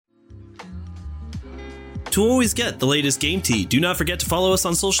To always get the latest Game Tea, do not forget to follow us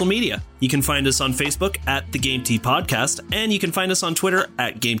on social media. You can find us on Facebook at The Game Tea Podcast, and you can find us on Twitter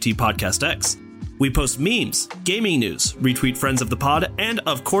at Game Tea Podcast X. We post memes, gaming news, retweet friends of the pod, and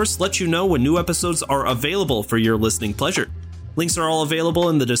of course let you know when new episodes are available for your listening pleasure. Links are all available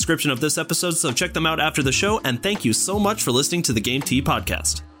in the description of this episode, so check them out after the show, and thank you so much for listening to the Game Tea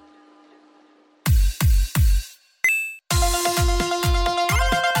Podcast.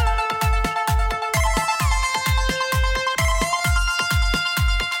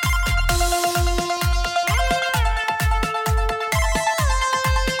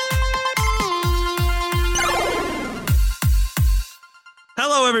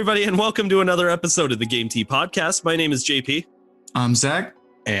 Hello, everybody, and welcome to another episode of the Game Tea Podcast. My name is JP. I'm Zach.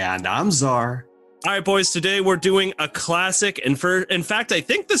 And I'm Czar. All right, boys, today we're doing a classic, and in fact, I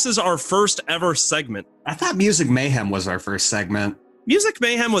think this is our first ever segment. I thought Music Mayhem was our first segment. Music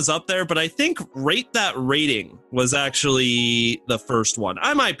Mayhem was up there, but I think Rate That Rating was actually the first one.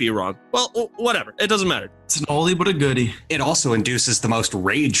 I might be wrong. Well, whatever. It doesn't matter. It's an oldie but a goodie. It also induces the most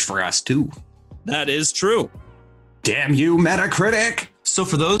rage for us, too. That is true. Damn you, Metacritic! So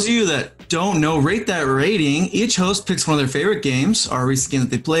for those of you that don't know Rate That Rating, each host picks one of their favorite games or a recent game that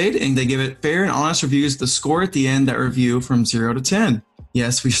they played, and they give it fair and honest reviews, the score at the end, that review from 0 to 10.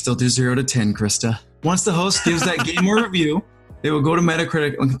 Yes, we still do 0 to 10, Krista. Once the host gives that game or review, they will go to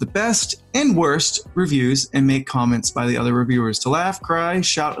Metacritic, look at the best and worst reviews, and make comments by the other reviewers to laugh, cry,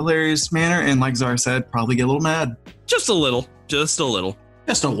 shout hilarious manner, and like Czar said, probably get a little mad. Just a little. Just a little.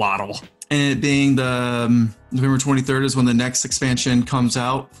 Just a waddle. And it being the November 23rd is when the next expansion comes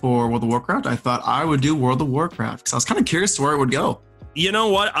out for World of Warcraft, I thought I would do World of Warcraft because I was kind of curious to where it would go. You know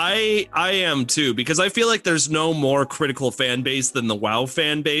what? I am too, because I feel like there's no more critical fan base than the WoW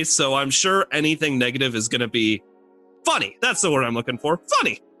fan base. So I'm sure anything negative is going to be funny. That's the word I'm looking for.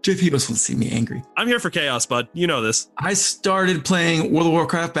 Funny. JP just wants to see me angry. I'm here for chaos, bud. You know this. I started playing World of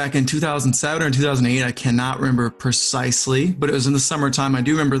Warcraft back in 2007 or 2008. I cannot remember precisely, but it was in the summertime. I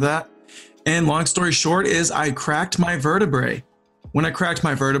do remember that. And long story short is I cracked my vertebrae. When I cracked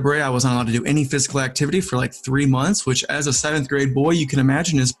my vertebrae, I wasn't allowed to do any physical activity for like 3 months, which as a 7th grade boy, you can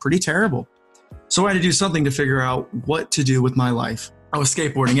imagine is pretty terrible. So I had to do something to figure out what to do with my life. I was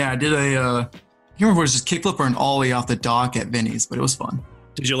skateboarding. Yeah, I did I can't remember if it was just kickflip or an ollie off the dock at Vinny's, but it was fun.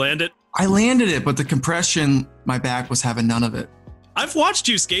 Did you land it? I landed it, but the compression, my back was having none of it. I've watched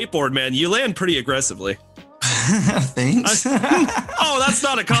you skateboard, man. You land pretty aggressively. Thanks. Oh, that's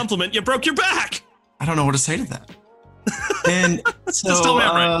not a compliment. You broke your back. I don't know what to say to that. And so, just tell me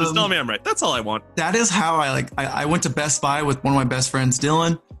I'm right. Just tell me I'm right. That's all I want. That is how I went to Best Buy with one of my best friends,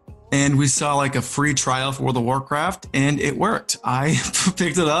 Dylan, and we saw like a free trial for World of Warcraft, and it worked. I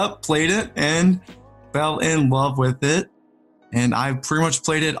picked it up, played it, and fell in love with it. And I pretty much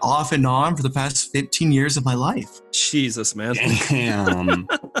played it off and on for the past 15 years of my life. Jesus, man. Damn.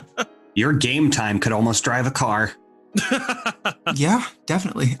 Your game time could almost drive a car. Yeah,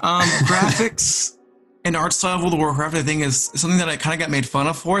 definitely. Graphics and art style of World of Warcraft, I think, is something that I kind of got made fun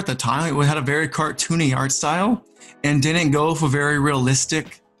of for at the time. It had a very cartoony art style and didn't go for very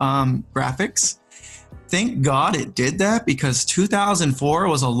realistic graphics. Thank God it did that, because 2004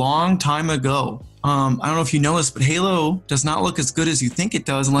 was a long time ago. I don't know if you know this, but Halo does not look as good as you think it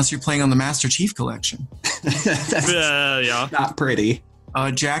does unless you're playing on the Master Chief Collection. Yeah. Not pretty.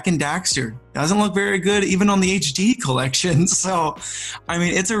 Jack and Daxter doesn't look very good even on the HD collection. So, I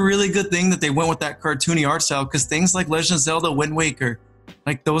mean, it's a really good thing that they went with that cartoony art style, because things like Legend of Zelda, Wind Waker,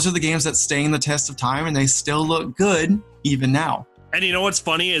 like those are the games that stand the test of time and they still look good even now. And you know what's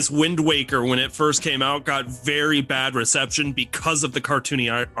funny is Wind Waker, when it first came out, got very bad reception because of the cartoony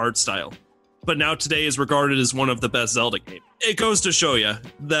art style. But now today is regarded as one of the best Zelda games. It goes to show you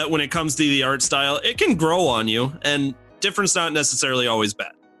that when it comes to the art style, it can grow on you, and difference not necessarily always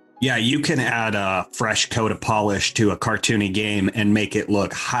bad. Yeah, you can add a fresh coat of polish to a cartoony game and make it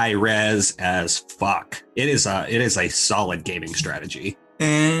look high res as fuck. It is a solid gaming strategy.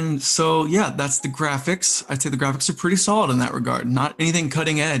 And so, yeah, that's the graphics. I'd say the graphics are pretty solid in that regard. Not anything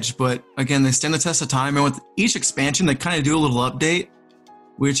cutting edge, but again, they stand the test of time. And with each expansion, they kind of do a little update,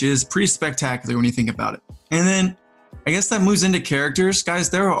 which is pretty spectacular when you think about it. And then I guess that moves into characters. Guys,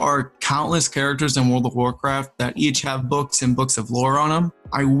 there are countless characters in World of Warcraft that each have books and books of lore on them.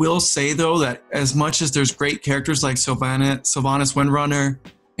 I will say, though, that as much as there's great characters like Sylvanas Windrunner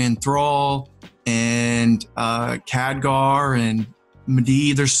and Thrall and Khadgar and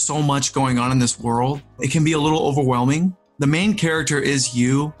Medivh, there's so much going on in this world. It can be a little overwhelming. The main character is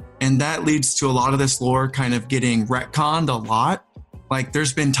you, and that leads to a lot of this lore kind of getting retconned a lot. Like,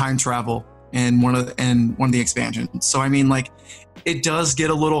 there's been time travel in one of the expansions. So I mean, like, it does get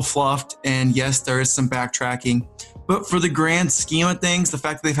a little fluffed, and yes, there is some backtracking. But for the grand scheme of things, the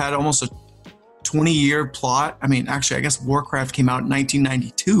fact that they've had almost a 20-year plot, I mean, actually, I guess Warcraft came out in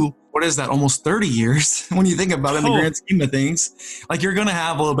 1992. What is that, almost 30 years when you think about it in the grand scheme of things? Like, you're going to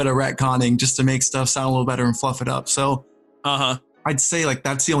have a little bit of retconning just to make stuff sound a little better and fluff it up. So I'd say, like,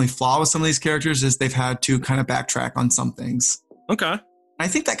 that's the only flaw with some of these characters is they've had to kind of backtrack on some things. Okay. I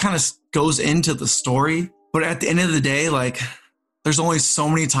think that kind of goes into the story. But at the end of the day, like, there's only so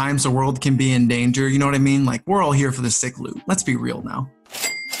many times the world can be in danger. You know what I mean? Like, we're all here for the sick loot. Let's be real now.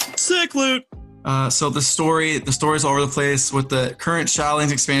 Sick loot. So the story's all over the place. With the current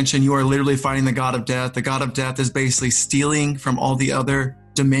Shadowlands expansion, you are literally fighting the God of Death. The God of Death is basically stealing from all the other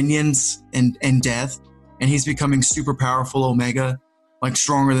dominions and death, and he's becoming super powerful Omega, like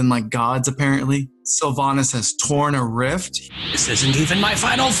stronger than like gods apparently. Sylvanas has torn a rift. This isn't even my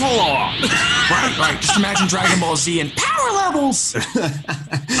final floor. Right. Just imagine Dragon Ball Z and power levels.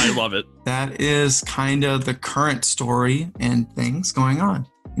 I love it. That is kind of the current story and things going on.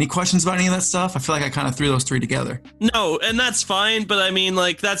 Any questions about any of that stuff? I feel like I kind of threw those three together. No, and that's fine, but I mean,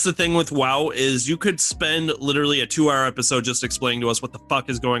 like, that's the thing with WoW is you could spend literally a 2-hour episode just explaining to us what the fuck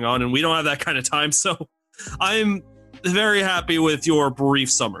is going on, and we don't have that kind of time, so I'm very happy with your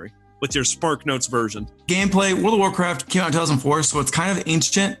brief summary, with your Spark Notes version. Gameplay, World of Warcraft came out in 2004, so it's kind of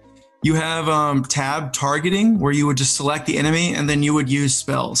ancient. You have tab targeting, where you would just select the enemy, and then you would use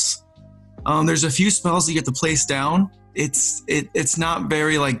spells. There's a few spells that you get to place down. It's not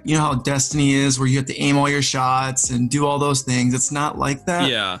very like, you know how Destiny is, where you have to aim all your shots and do all those things. It's not like that.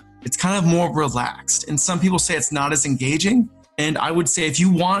 Yeah. It's kind of more relaxed. And some people say it's not as engaging. And I would say if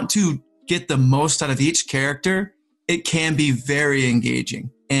you want to get the most out of each character, it can be very engaging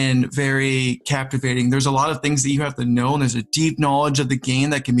and very captivating. There's a lot of things that you have to know, and there's a deep knowledge of the game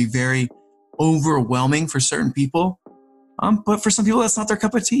that can be very overwhelming for certain people. But for some people, that's not their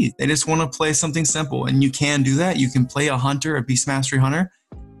cup of tea. They just want to play something simple, and you can do that. You can play a hunter, a Beast Mastery hunter,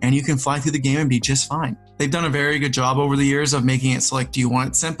 and you can fly through the game and be just fine. They've done a very good job over the years of making it so, like, do you want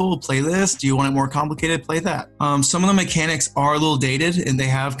it simple? Play this. Do you want it more complicated? Play that. Some of the mechanics are a little dated, and they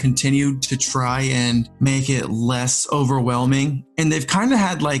have continued to try and make it less overwhelming. And they've kind of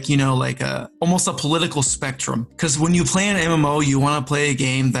had, like, you know, like almost a political spectrum. Because when you play an MMO, you want to play a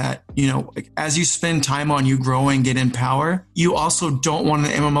game that, you know, like, as you spend time on, you grow and get in power. You also don't want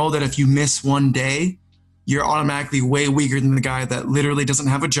an MMO that if you miss one day, you're automatically way weaker than the guy that literally doesn't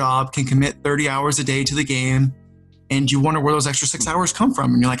have a job, can commit 30 hours a day to the game, and you wonder where those extra 6 hours come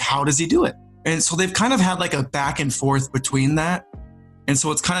from. And you're like, how does he do it? And so they've kind of had like a back and forth between that. And so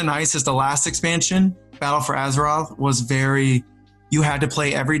what's kind of nice is the last expansion, Battle for Azeroth, was very, you had to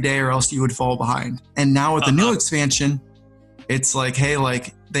play every day or else you would fall behind. And now with the new expansion, it's like, hey,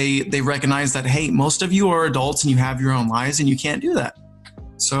 like they recognize that, hey, most of you are adults and you have your own lives and you can't do that.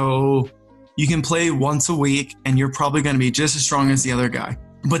 So you can play once a week and you're probably going to be just as strong as the other guy.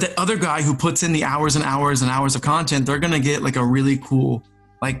 But the other guy who puts in the hours and hours and hours of content, they're going to get like a really cool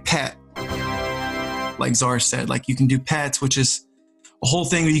like pet. Like Czar said, like you can do pets, which is a whole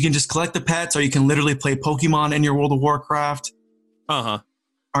thing where you can just collect the pets, or you can literally play Pokemon in your World of Warcraft.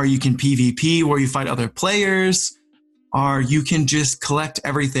 Or you can PvP where you fight other players, or you can just collect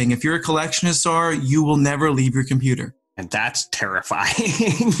everything. If you're a collectionist, Czar, you will never leave your computer. And that's terrifying.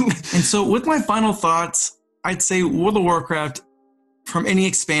 And so with my final thoughts, I'd say World of Warcraft from any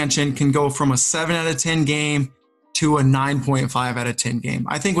expansion can go from a 7 out of 10 game to a 9.5 out of 10 game.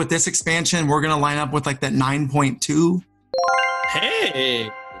 I think with this expansion, we're going to line up with like that 9.2. Hey,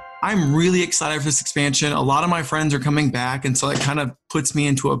 I'm really excited for this expansion. A lot of my friends are coming back, and so it kind of puts me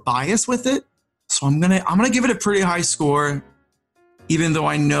into a bias with it. So I'm gonna give it a pretty high score, even though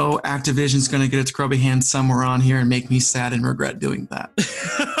I know Activision's going to get its grubby hands somewhere on here and make me sad and regret doing that.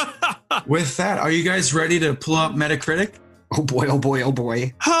 With that, are you guys ready to pull up Metacritic? Oh boy, oh boy, oh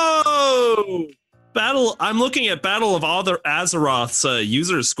boy. Oh! I'm looking at Battle of Azeroth's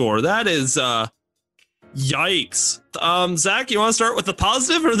user score. That is, yikes. Zach, you want to start with the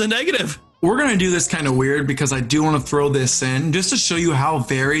positive or the negative? We're going to do this kind of weird because I do want to throw this in just to show you how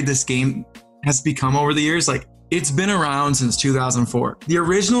varied this game has become over the years. Like, it's been around since 2004. The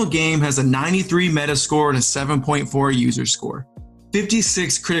original game has a 93 meta score and a 7.4 user score.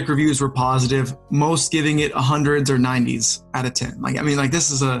 56 critic reviews were positive, most giving it 100s or 90s out of 10. Like, this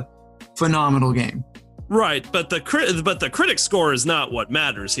is a phenomenal game. Right, but the critic score is not what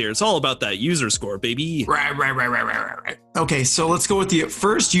matters here. It's all about that user score, baby. Right. Okay, so let's go with the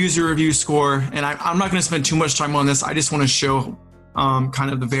first user review score, and I'm not going to spend too much time on this. I just want to show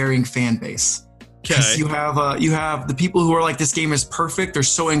kind of the varying fan base. Okay. You have the people who are like, this game is perfect. They're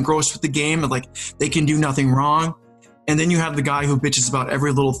so engrossed with the game that like they can do nothing wrong. And then you have the guy who bitches about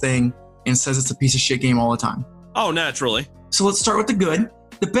every little thing and says it's a piece of shit game all the time. Oh, naturally. So let's start with the good.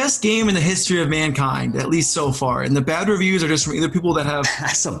 The best game in the history of mankind, at least so far. And the bad reviews are just from either people that have...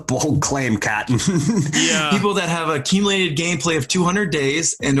 That's a bold claim, Cotton. Yeah. People that have accumulated gameplay of 200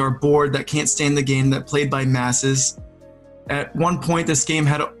 days and are bored, that can't stand the game, that played by masses. At one point, this game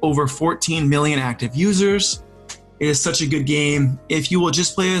had over 14 million active users. It is such a good game. If you will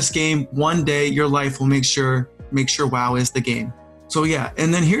just play this game one day, your life will make sure WoW is the game. So yeah,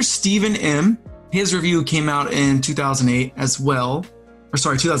 and then here's Stephen M. His review came out in 2008 as well.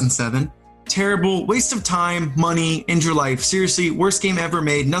 2007. Terrible, waste of time, money, end your life. Seriously, worst game ever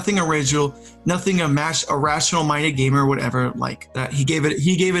made. Nothing original, nothing a rational-minded gamer would ever like. That he gave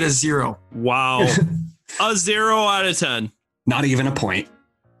it a 0. Wow. A 0 out of 10. Not even a point.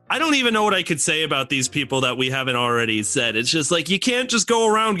 I don't even know what I could say about these people that we haven't already said. It's just like, you can't just go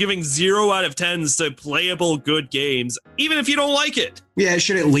around giving 0 out of 10s to playable good games, even if you don't like it. Yeah, it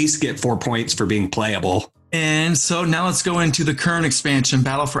should at least get 4 points for being playable. And so now let's go into the current expansion,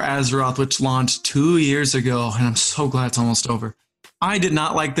 Battle for Azeroth, which launched 2 years ago, and I'm so glad it's almost over. I did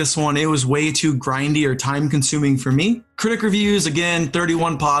not like this one. It was way too grindy or time-consuming for me. Critic reviews, again,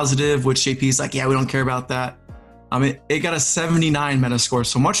 31 positive, which JP's like, yeah, we don't care about that. It got a 79 Metascore,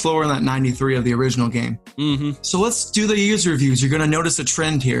 so much lower than that 93 of the original game. Mm-hmm. So let's do the user reviews. You're going to notice a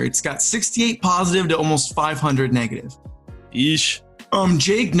trend here. It's got 68 positive to almost 500 negative. Yeesh.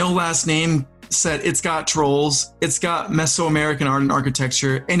 Jake, no last name, said it's got trolls, it's got Mesoamerican art and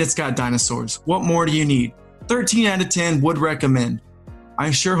architecture, and it's got dinosaurs. What more do you need? 13 out of 10 would recommend.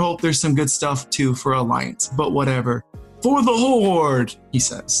 I sure hope there's some good stuff too for Alliance, but whatever. For the Horde, he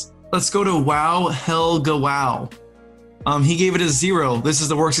says. Let's go to Wow Helga Wow. He gave it a 0. This is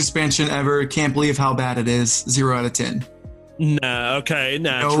the worst expansion ever. Can't believe how bad it is. 0 out of 10. Nah, okay,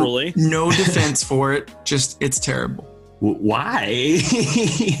 naturally. No defense for it. Just, it's terrible. Why?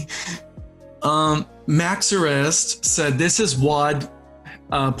 Max Arrest said, this is WoD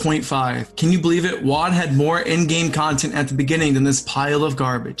 0.5. Can you believe it? WoD had more in-game content at the beginning than this pile of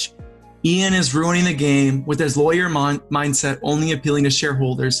garbage. Ian is ruining the game with his lawyer mindset, only appealing to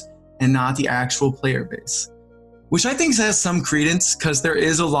shareholders and not the actual player base. Which I think has some credence, because there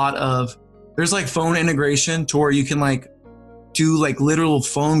is a lot of, there's like phone integration to where you can like do like literal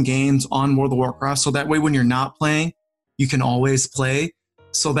phone games on World of Warcraft. So that way when you're not playing, you can always play.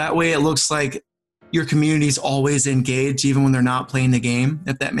 So that way it looks like your community's always engaged even when they're not playing the game,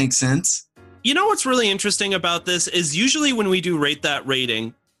 if that makes sense. You know what's really interesting about this is usually when we do rate that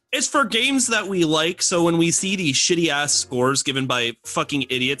rating, it's for games that we like. So when we see these shitty ass scores given by fucking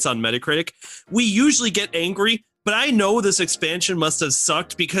idiots on Metacritic, we usually get angry. But I know this expansion must have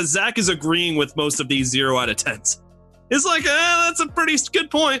sucked because Zach is agreeing with most of these 0 out of 10s. It's like, that's a pretty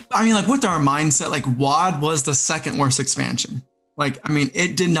good point. I mean, like with our mindset, like WoD was the second worst expansion. Like, I mean,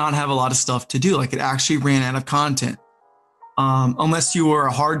 it did not have a lot of stuff to do. Like it actually ran out of content. Unless you were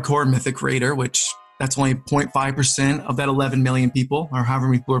a hardcore Mythic Raider, which that's only 0.5% of that 11 million people or however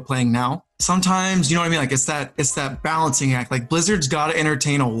many people are playing now. Sometimes, you know what I mean? Like it's that balancing act. Like Blizzard's got to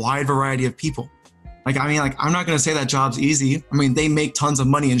entertain a wide variety of people. Like, I mean, like, I'm not going to say that job's easy. I mean, they make tons of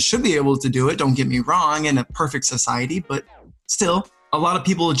money and should be able to do it. Don't get me wrong, in a perfect society, but still, a lot of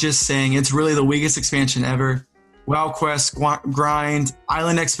people are just saying it's really the weakest expansion ever. WoW Quest, Grind,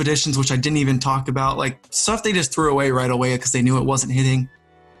 Island Expeditions, which I didn't even talk about, like stuff they just threw away right away because they knew it wasn't hitting.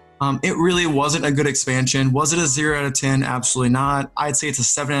 It really wasn't a good expansion. Was it a 0 out of 10? Absolutely not. I'd say it's a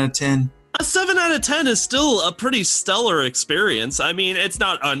 7 out of 10. A 7 out of 10 is still a pretty stellar experience. I mean, it's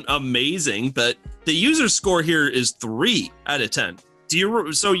not amazing, but the user score here is 3 out of 10.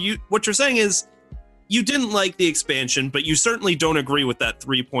 What you're saying is you didn't like the expansion, but you certainly don't agree with that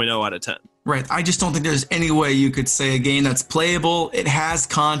 3.0 out of 10. Right. I just don't think there's any way you could say a game that's playable, it has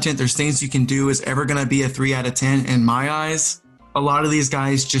content, there's things you can do, is ever going to be a 3 out of 10 in my eyes. A lot of these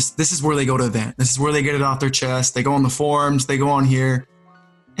guys this is where they go to vent. This is where they get it off their chest. They go on the forums, they go on here,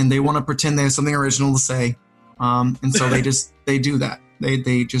 and they want to pretend they have something original to say. And so they do that.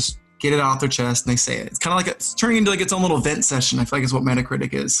 They just get it off their chest and they say it. It's kind of like it's turning into like its own little vent session. I feel like it's what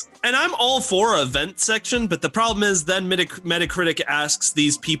Metacritic is. And I'm all for a vent section, but the problem is then Metacritic asks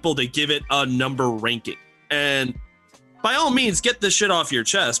these people to give it a number ranking. And by all means, get this shit off your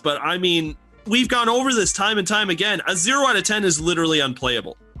chest. But I mean, we've gone over this time and time again. A 0 out of 10 is literally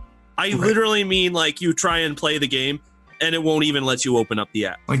unplayable. I literally mean like you try and play the game and it won't even let you open up the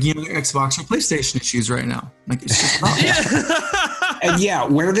app. Like, you know, Xbox or PlayStation issues right now. Like, it's just not. And yeah,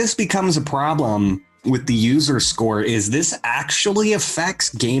 where this becomes a problem with the user score is this actually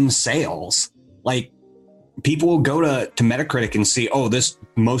affects game sales. Like, people will go to Metacritic and see, oh,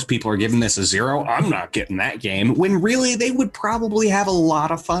 most people are giving this a 0. I'm not getting that game. When really they would probably have a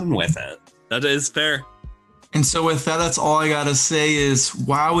lot of fun with it. That is fair. And so with that, that's all I got to say is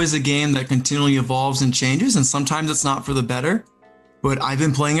WoW is a game that continually evolves and changes, and sometimes it's not for the better. But I've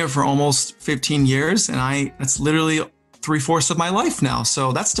been playing it for almost 15 years, and that's literally 3/4 of my life now.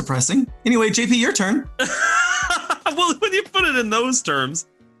 So that's depressing. Anyway, JP, your turn. Well, when you put it in those terms,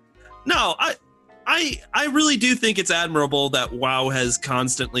 no, I really do think it's admirable that WoW has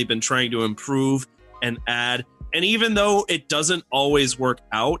constantly been trying to improve and add. And even though it doesn't always work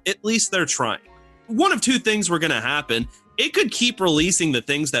out, at least they're trying. One of two things were going to happen. It could keep releasing the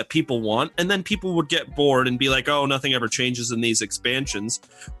things that people want, and then people would get bored and be like, oh, nothing ever changes in these expansions.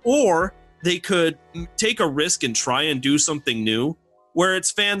 Or they could take a risk and try and do something new, where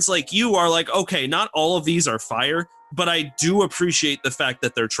it's fans like you are like, okay, not all of these are fire, but I do appreciate the fact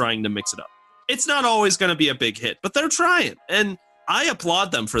that they're trying to mix it up. It's not always going to be a big hit, but they're trying, and I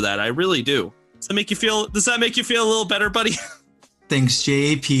applaud them for that. I really do. Does that make you feel a little better, buddy? Thanks,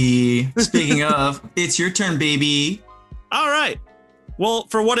 JP. Speaking of, it's your turn, baby. All right. Well,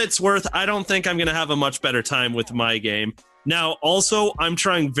 for what it's worth, I don't think I'm going to have a much better time with my game. Now, also, I'm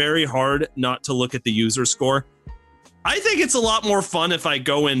trying very hard not to look at the user score. I think it's a lot more fun if I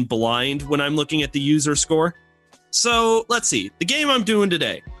go in blind when I'm looking at the user score. So let's see. The game I'm doing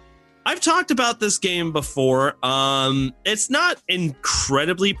today. I've talked about this game before. It's not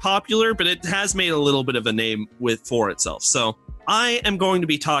incredibly popular, but it has made a little bit of a name for itself. So I am going to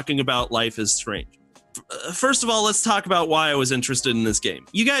be talking about Life is Strange. First of all, let's talk about why I was interested in this game.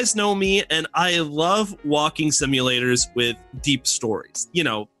 You guys know me, and I love walking simulators with deep stories. You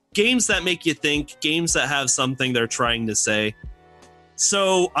know, games that make you think, games that have something they're trying to say.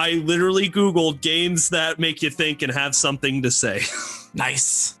 So I literally Googled games that make you think and have something to say.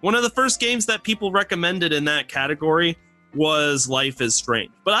 Nice. One of the first games that people recommended in that category was Life is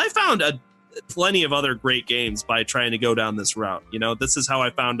Strange. But I found plenty of other great games by trying to go down this route. You know, this is how I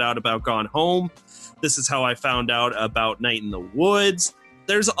found out about Gone Home. This is how I found out about Night in the Woods.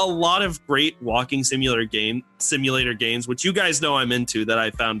 There's a lot of great walking simulator games, which you guys know I'm into, that I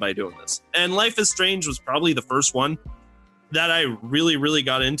found by doing this. And Life is Strange was probably the first one that I really, really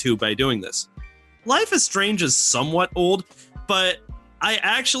got into by doing this. Life is Strange is somewhat old, but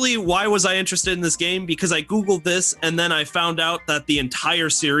why was I interested in this game? Because I Googled this, and then I found out that the entire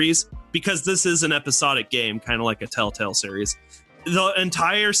series, because this is an episodic game, kind of like a Telltale series, the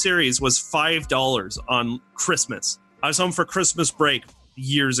entire series was $5 on Christmas. I was home for Christmas break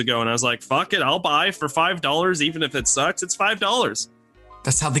years ago, and I was like, fuck it, I'll buy for $5, even if it sucks. It's $5.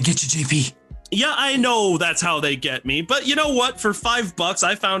 That's how they get you, JP. Yeah, I know that's how they get me, but you know what? For $5,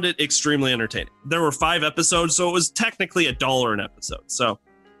 I found it extremely entertaining. There were 5 episodes, so it was technically $1 an episode. So,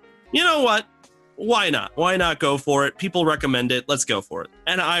 you know what? Why not? Why not go for it? People recommend it. Let's go for it.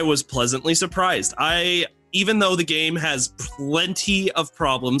 And I was pleasantly surprised. Even though the game has plenty of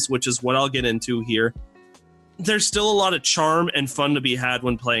problems, which is what I'll get into here, there's still a lot of charm and fun to be had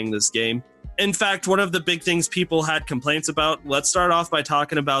when playing this game. In fact, one of the big things people had complaints about, let's start off by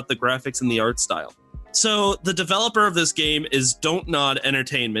talking about the graphics and the art style. So the developer of this game is Don't Nod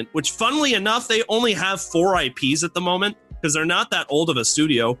Entertainment, which funnily enough, they only have 4 IPs at the moment because they're not that old of a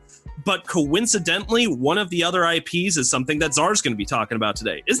studio. But coincidentally, one of the other IPs is something that Czar's going to be talking about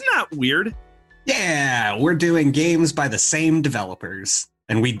today. Isn't that weird? Yeah, we're doing games by the same developers,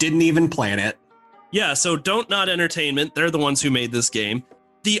 and we didn't even plan it. Yeah, so Don't Nod Entertainment, they're the ones who made this game.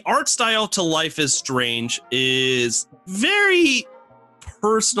 The art style to Life is Strange is very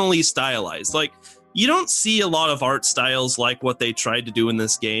personally stylized. Like, you don't see a lot of art styles like what they tried to do in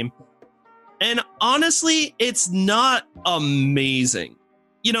this game. And honestly, it's not amazing.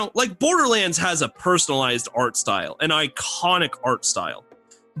 You know, like Borderlands has a personalized art style, an iconic art style,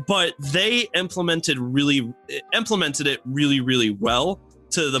 but they implemented it really, really well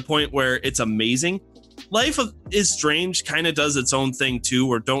to the point where it's amazing. Life is Strange kind of does its own thing too,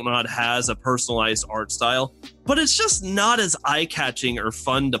 where Don't Nod has a personalized art style, but it's just not as eye-catching or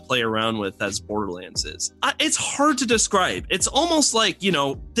fun to play around with as Borderlands is. It's hard to describe. It's almost like, you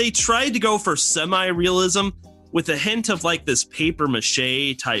know, they tried to go for semi-realism with a hint of like this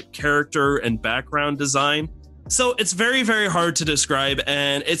papier-mâché type character and background design. So it's very, very hard to describe,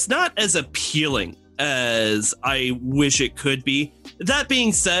 and it's not as appealing as I wish it could be. That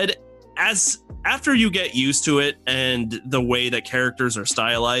being said, after you get used to it and the way that characters are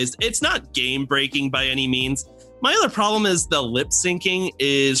stylized, it's not game breaking by any means. My other problem is the lip syncing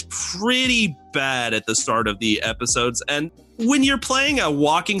is pretty bad at the start of the episodes. And when you're playing a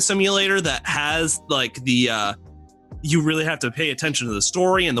walking simulator that has like the you really have to pay attention to the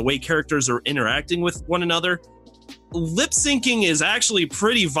story and the way characters are interacting with one another. Lip syncing is actually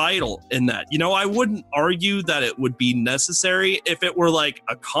pretty vital in that. You know, I wouldn't argue that it would be necessary if it were like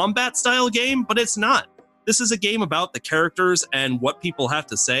a combat style game, but it's not. This is a game about the characters and what people have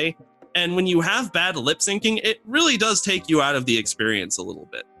to say. And when you have bad lip syncing, it really does take you out of the experience a little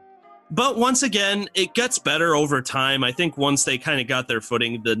bit. But once again, it gets better over time. I think once they kind of got their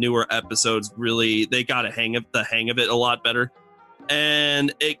footing, the newer episodes really, they got the hang of it a lot better.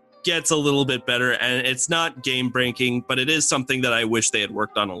 And it gets a little bit better, and it's not game breaking, but it is something that I wish they had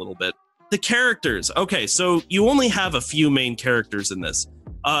worked on a little bit. The characters. Okay, so you only have a few main characters in this.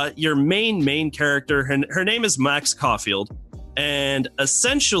 Your main character, her name is Max Caulfield, and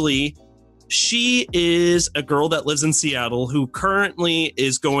essentially she is a girl that lives in Seattle who currently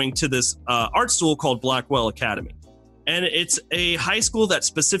is going to this art school called Blackwell Academy. And it's a high school that's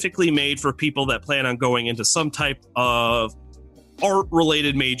specifically made for people that plan on going into some type of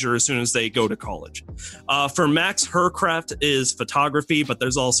art-related major as soon as they go to college. For Max, her craft is photography, but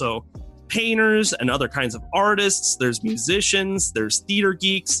there's also painters and other kinds of artists. There's musicians, there's theater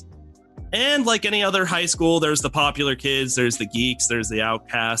geeks. And like any other high school, there's the popular kids, there's the geeks, there's the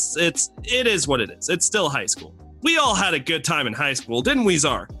outcasts. It is what it is. It's still high school. We all had a good time in high school, didn't we,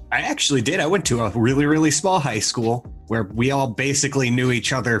 Czar? I actually did. I went to a really, really small high school where we all basically knew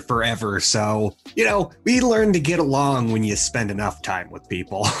each other forever. So, you know, we learn to get along when you spend enough time with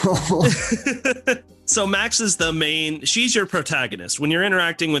people. So Max is she's your protagonist. When you're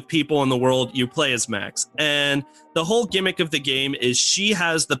interacting with people in the world, you play as Max. And the whole gimmick of the game is she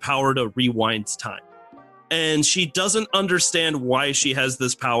has the power to rewind time. And she doesn't understand why she has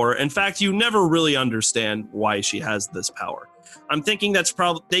this power. In fact, you never really understand why she has this power. I'm thinking that's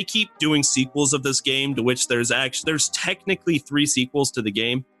probably, they keep doing sequels of this game, to which there's technically 3 sequels to the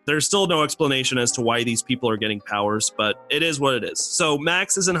game. There's still no explanation as to why these people are getting powers, but it is what it is. So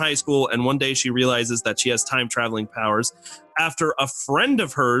Max is in high school, and one day she realizes that she has time traveling powers after a friend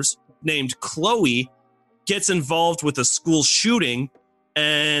of hers named Chloe gets involved with a school shooting.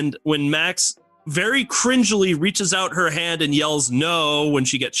 And when Max very cringily reaches out her hand and yells no when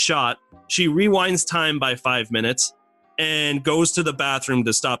she gets shot, she rewinds time by 5 minutes and goes to the bathroom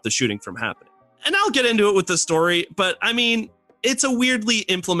to stop the shooting from happening. And I'll get into it with the story, but I mean, it's a weirdly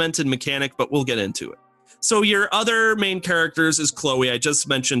implemented mechanic, but we'll get into it. So your other main characters is Chloe. I just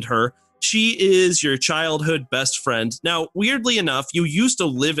mentioned her. She is your childhood best friend. Now, weirdly enough, you used to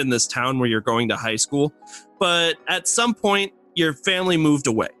live in this town where you're going to high school, but at some point, your family moved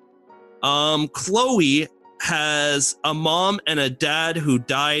away. Chloe has a mom and a dad who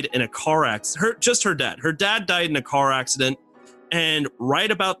died in a car accident. Just her dad. Her dad died in a car accident. And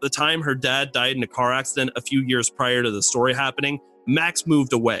right about the time her dad died in a car accident a few years prior to the story happening, Max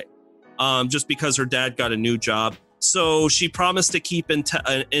moved away just because her dad got a new job. So she promised to keep in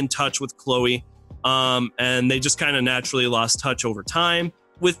touch with Chloe. And they just kind of naturally lost touch over time.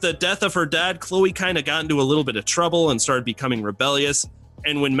 With the death of her dad, Chloe kind of got into a little bit of trouble and started becoming rebellious.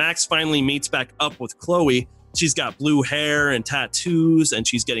 And when Max finally meets back up with Chloe, she's got blue hair and tattoos, and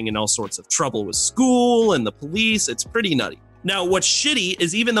she's getting in all sorts of trouble with school and the police. It's pretty nutty. Now, what's shitty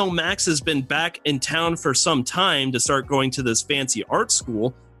is even though Max has been back in town for some time to start going to this fancy art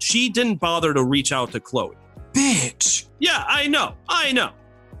school, she didn't bother to reach out to Chloe. Bitch! Yeah, I know.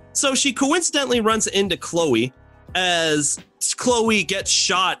 So she coincidentally runs into Chloe as Chloe gets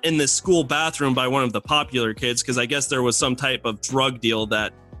shot in the school bathroom by one of the popular kids, because I guess there was some type of drug deal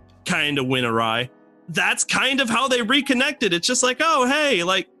that kind of went awry. That's kind of how they reconnected. It's just like, oh, hey,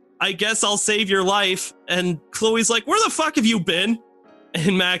 like, I guess I'll save your life. And Chloe's like, where the fuck have you been?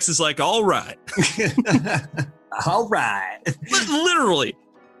 And Max is like, all right. All right. Literally.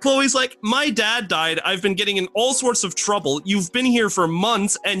 Chloe's like, my dad died. I've been getting in all sorts of trouble. You've been here for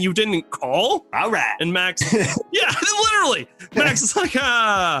months and you didn't call? All right. And Max, yeah, literally. Max is like,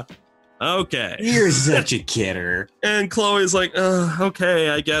 okay. You're such a kidder. And Chloe's like, okay,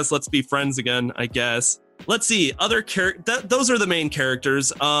 I guess let's be friends again, I guess. Let's see, other those are the main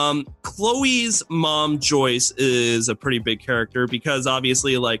characters. Chloe's mom, Joyce, is a pretty big character because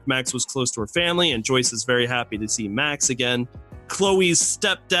obviously, like, Max was close to her family, and Joyce is very happy to see Max again. Chloe's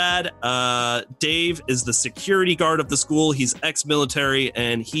stepdad, Dave, is the security guard of the school. He's ex-military,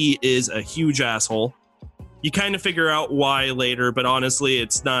 and he is a huge asshole. You kind of figure out why later, but honestly,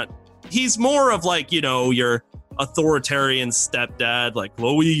 it's not. He's more of like, you know, your authoritarian stepdad, like,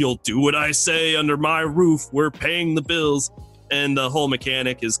 Chloe, you'll do what I say under my roof. We're paying the bills. And the whole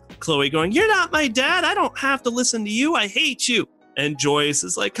mechanic is Chloe going, you're not my dad. I don't have to listen to you. I hate you. And Joyce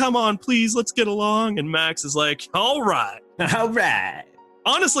is like, come on, please, let's get along. And Max is like, all right. All right.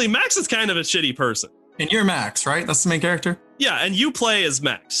 Honestly, Max is kind of a shitty person. And you're Max, right? That's the main character? Yeah, and you play as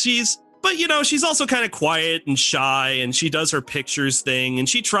Max. But she's also kind of quiet and shy, and she does her pictures thing, and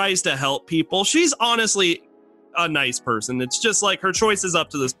she tries to help people. She's honestly a nice person. It's just like her choices up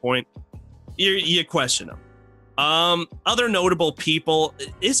to this point, you question them. Other notable people,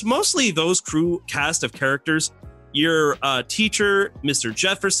 it's mostly those crew cast of characters. Your teacher, Mr.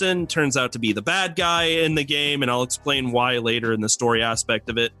 Jefferson, turns out to be the bad guy in the game, and I'll explain why later in the story aspect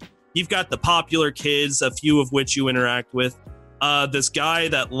of it. You've got the popular kids, a few of which you interact with. This guy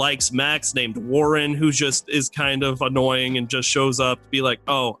that likes Max named Warren, who just is kind of annoying and just shows up to be like,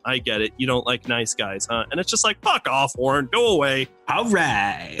 oh, I get it. You don't like nice guys, huh? And it's just like, fuck off, Warren. Go away. All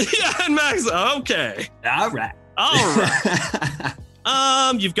right. Yeah, and Max, okay. All right.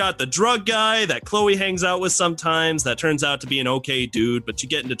 You've got the drug guy that Chloe hangs out with sometimes that turns out to be an okay dude, but you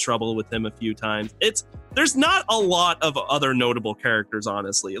get into trouble with him a few times. There's not a lot of other notable characters,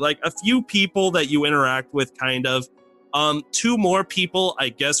 honestly. Like a few people that you interact with, kind of. Two more people, I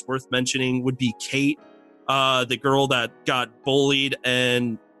guess, worth mentioning would be Kate, the girl that got bullied,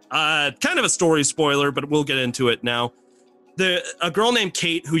 and kind of a story spoiler, but we'll get into it now. A girl named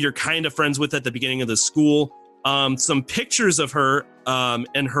Kate, who you're kind of friends with at the beginning of the school. Some pictures of her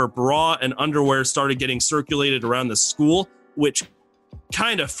and her bra and underwear started getting circulated around the school, which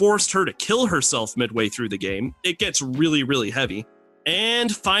kind of forced her to kill herself midway through the game. It gets really, really heavy.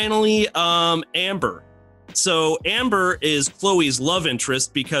 And finally, Amber. So Amber is Chloe's love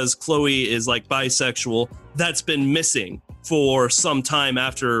interest because Chloe is like bisexual. That's been missing for some time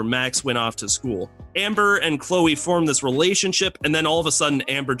after Max went off to school. Amber and Chloe form this relationship, and then all of a sudden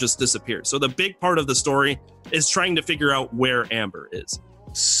Amber just disappears. So the big part of the story is trying to figure out where Amber is.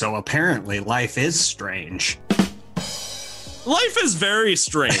 So apparently life is strange. Life is very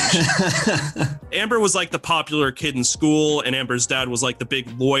strange. Amber was like the popular kid in school, and Amber's dad was like the big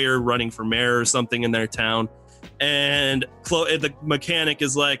lawyer running for mayor or something in their town. And the mechanic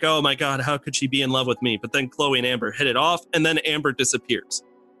is like, oh my God, how could she be in love with me? But then Chloe and Amber hit it off, and then Amber disappears.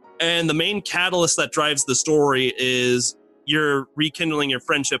 And the main catalyst that drives the story is you're rekindling your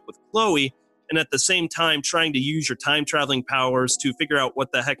friendship with Chloe, and at the same time trying to use your time traveling powers to figure out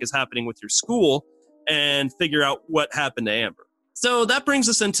what the heck is happening with your school and figure out what happened to Amber. So that brings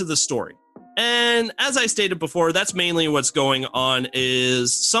us into the story. And as I stated before, that's mainly what's going on.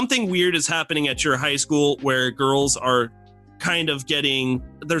 Is something weird is happening at your high school where girls are kind of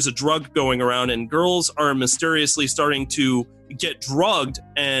there's a drug going around, and girls are mysteriously starting to get drugged,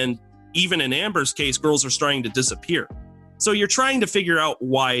 and even in Amber's case, girls are starting to disappear. So you're trying to figure out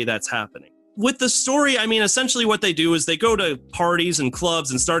why that's happening. With the story, I mean, essentially what they do is they go to parties and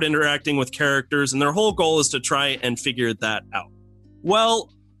clubs and start interacting with characters, and their whole goal is to try and figure that out.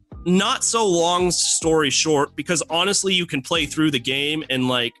 Well, not so long story short, because honestly, you can play through the game in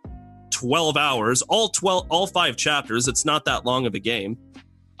like 12 hours, all 5 chapters. It's not that long of a game.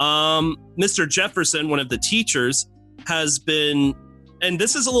 Mr. Jefferson, one of the teachers, has been, and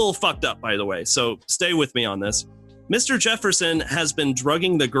this is a little fucked up, by the way, so stay with me on this. Mr. Jefferson has been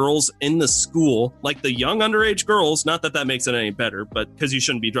drugging the girls in the school, like the young underage girls. Not that that makes it any better, but because you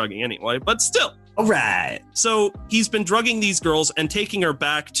shouldn't be drugging anyway, but still. All right. So he's been drugging these girls and taking her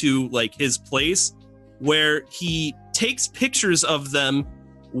back to like his place where he takes pictures of them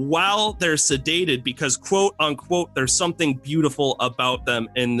while they're sedated because, quote unquote, there's something beautiful about them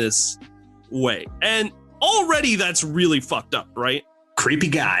in this way. And already that's really fucked up, right? Creepy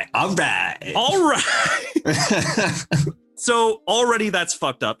guy. All right. All right. So already that's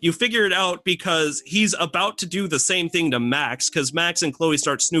fucked up. You figure it out because he's about to do the same thing to Max, because Max and Chloe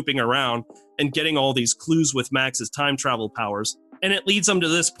start snooping around and getting all these clues with Max's time travel powers. And it leads them to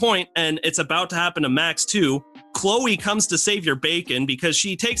this point, and it's about to happen to Max too. Chloe comes to save your bacon because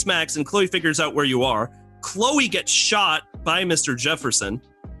she takes Max and Chloe figures out where you are. Chloe gets shot by Mr. Jefferson.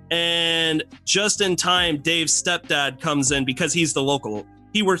 And just in time, Dave's stepdad comes in because he's the local.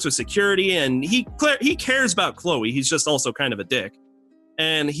 He works with security and he cares about Chloe. He's just also kind of a dick.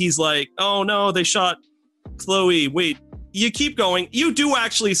 And he's like, oh no, they shot Chloe. Wait, you keep going. You do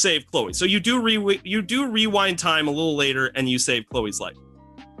actually save Chloe. So you do rewind time a little later and you save Chloe's life.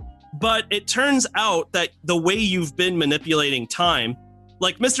 But it turns out that the way you've been manipulating time,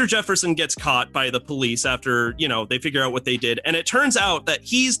 like Mr. Jefferson gets caught by the police after, they figure out what they did. And it turns out that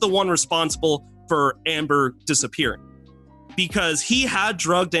he's the one responsible for Amber disappearing because he had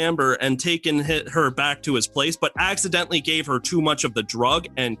drugged Amber and taken her back to his place, but accidentally gave her too much of the drug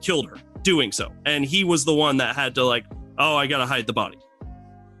and killed her doing so. And he was the one that had to I got to hide the body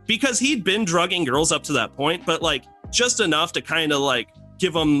because he'd been drugging girls up to that point, but just enough to kind of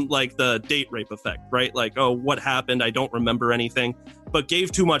give them the date rape effect, right? Oh, what happened? I don't remember anything, but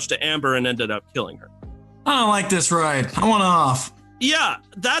gave too much to Amber and ended up killing her. I don't like this ride. I want off. Yeah,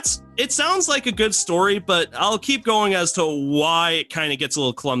 it sounds like a good story, but I'll keep going as to why it kind of gets a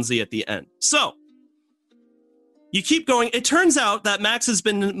little clumsy at the end. So, you keep going. It turns out that Max has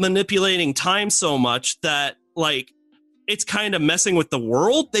been manipulating time so much that, like, it's kind of messing with the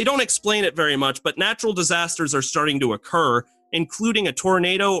world. They don't explain it very much, but natural disasters are starting to occur, including a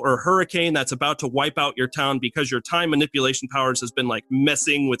tornado or hurricane that's about to wipe out your town because your time manipulation powers has been, like,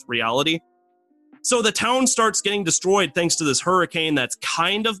 messing with reality. So the town starts getting destroyed thanks to this hurricane that's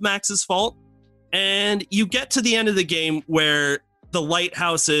kind of Max's fault. And you get to the end of the game where the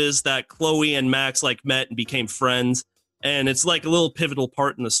lighthouse is that Chloe and Max like met and became friends. And it's like a little pivotal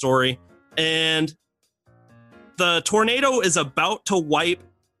part in the story. And the tornado is about to wipe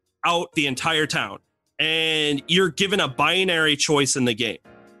out the entire town. And you're given a binary choice in the game.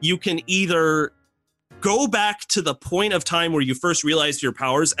 You can either go back to the point of time where you first realized your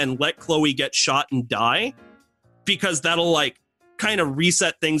powers and let Chloe get shot and die, because that'll like kind of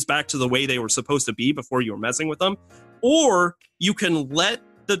reset things back to the way they were supposed to be before you were messing with them. Or you can let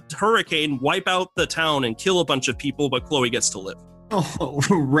the hurricane wipe out the town and kill a bunch of people, but Chloe gets to live. Oh,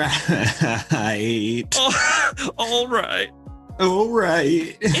 right. All right. All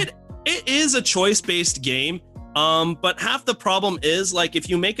right. It is a choice-based game. But half the problem is, like, if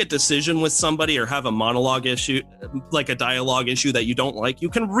you make a decision with somebody or have a monologue issue, like a dialogue issue that you don't like, you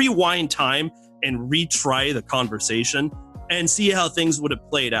can rewind time and retry the conversation and see how things would have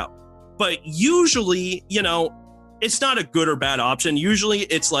played out. But usually, you know, it's not a good or bad option. Usually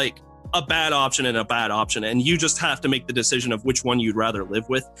it's like a bad option and a bad option, and you just have to make the decision of which one you'd rather live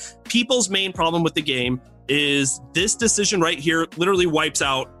with. People's main problem with the game is this decision right here literally wipes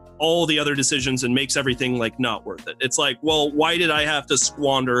out all the other decisions and makes everything like not worth it. It's like, well, why did I have to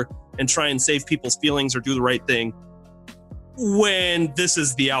squander and try and save people's feelings or do the right thing when this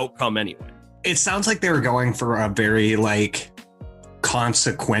is the outcome anyway? It sounds like they were going for a very like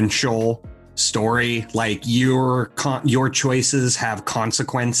consequential story. Like your choices have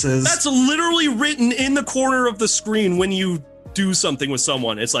consequences. That's literally written in the corner of the screen when you do something with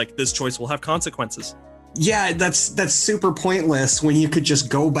someone. It's like, this choice will have consequences. Yeah, that's super pointless when you could just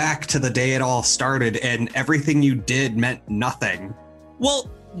go back to the day it all started and everything you did meant nothing. Well,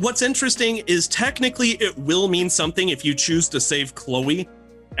 what's interesting is technically it will mean something if you choose to save Chloe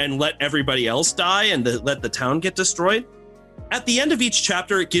and let everybody else die and let the town get destroyed. At the end of each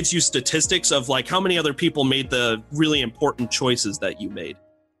chapter, it gives you statistics of like how many other people made the really important choices that you made.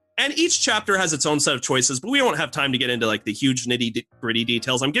 And each chapter has its own set of choices, but we won't have time to get into like the huge nitty gritty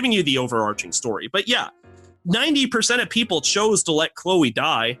details. I'm giving you the overarching story, but yeah. 90% of people chose to let Chloe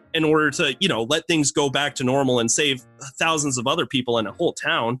die in order to, you know, let things go back to normal and save thousands of other people in a whole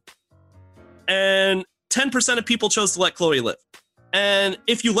town. And 10% of people chose to let Chloe live. And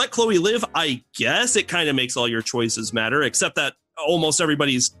if you let Chloe live, I guess it kind of makes all your choices matter, except that almost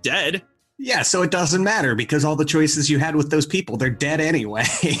everybody's dead. Yeah, so it doesn't matter because all the choices you had with those people, they're dead anyway.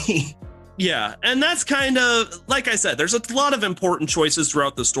 Yeah, and that's kind of, like I said, there's a lot of important choices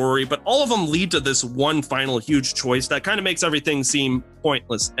throughout the story, but all of them lead to this one final huge choice that kind of makes everything seem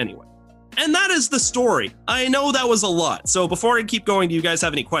pointless anyway. And that is the story. I know that was a lot, so before I keep going, do you guys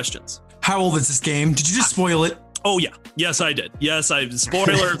have any questions? How old is this game? Did you just spoil it? Oh yeah, yes I did. Yes,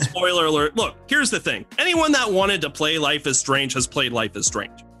 spoiler alert. Look, here's the thing. Anyone that wanted to play Life is Strange has played Life is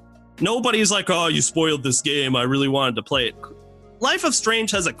Strange. Nobody's like, oh, you spoiled this game, I really wanted to play it. Life of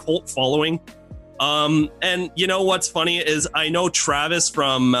Strange has a cult following. And you know what's funny is I know Travis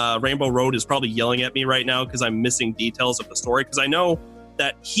from Rainbow Road is probably yelling at me right now because I'm missing details of the story, because I know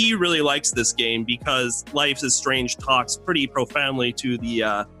that he really likes this game because Life is Strange talks pretty profoundly to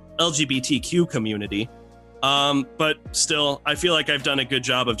the LGBTQ community. But still, I feel like I've done a good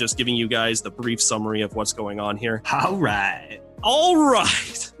job of just giving you guys the brief summary of what's going on here. All right. All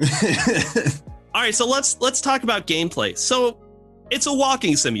right, so let's talk about gameplay. So it's a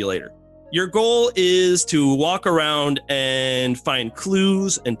walking simulator. Your goal is to walk around and find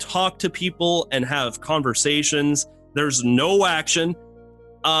clues and talk to people and have conversations. There's no action.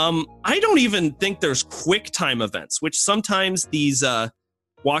 I don't even think there's quick time events, which sometimes these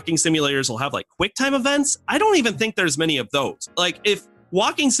walking simulators will have like quick time events. I don't even think there's many of those. Like if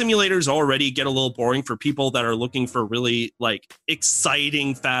walking simulators already get a little boring for people that are looking for really like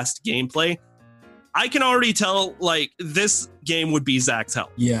exciting, fast gameplay, I can already tell, like, this game would be Zach's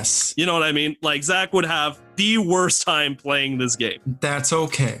hell. Yes. You know what I mean? Like, Zach would have the worst time playing this game. That's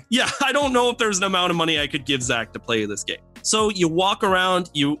okay. Yeah, I don't know if there's an amount of money I could give Zach to play this game. So you walk around,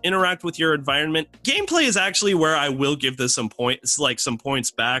 you interact with your environment. Gameplay is actually where I will give this some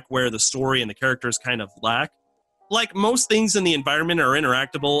points back, where the story and the characters kind of lack. like most things in the environment are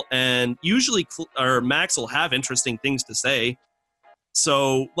interactable, and usually Max will have interesting things to say.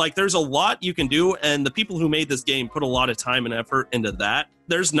 So, like, there's a lot you can do, and the people who made this game put a lot of time and effort into that.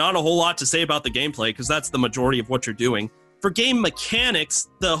 There's not a whole lot to say about the gameplay, because that's the majority of what you're doing. For game mechanics,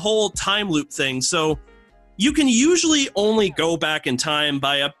 the whole time loop thing, so you can usually only go back in time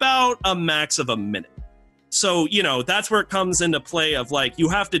by about a max of a minute. So, you know, that's where it comes into play of, like, you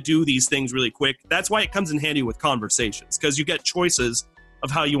have to do these things really quick. That's why it comes in handy with conversations, because you get choices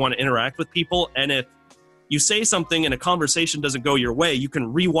of how you want to interact with people, and if you say something and a conversation doesn't go your way, you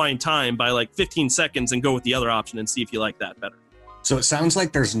can rewind time by like 15 seconds and go with the other option and see if you like that better. So it sounds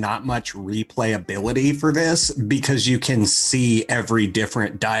like there's not much replayability for this because you can see every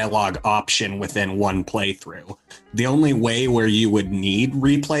different dialogue option within one playthrough. The only way where you would need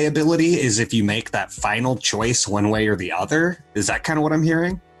replayability is if you make that final choice one way or the other. Is that kind of what I'm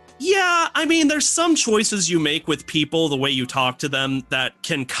hearing? Yeah, I mean, there's some choices you make with people, the way you talk to them, that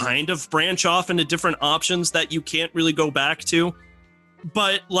can kind of branch off into different options that you can't really go back to.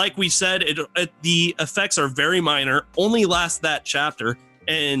 But like we said, the effects are very minor, only last that chapter,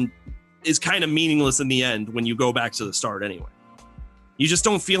 and is kind of meaningless in the end when you go back to the start anyway. You just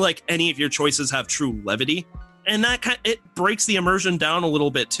don't feel like any of your choices have true levity, and it breaks the immersion down a little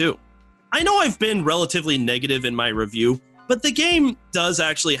bit too. I know I've been relatively negative in my review, but the game does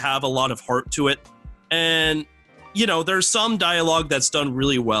actually have a lot of heart to it. And, you know, there's some dialogue that's done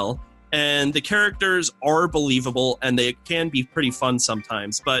really well. And the characters are believable and they can be pretty fun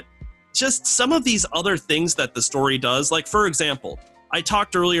sometimes. But just some of these other things that the story does, like, for example, I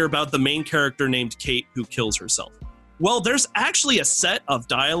talked earlier about the main character named Kate who kills herself. Well, there's actually a set of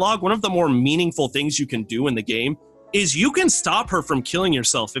dialogue. One of the more meaningful things you can do in the game is you can stop her from killing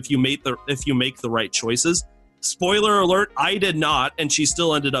herself if you make the right choices. Spoiler alert, I did not, and she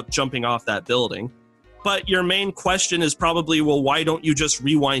still ended up jumping off that building. But your main question is probably, well, why don't you just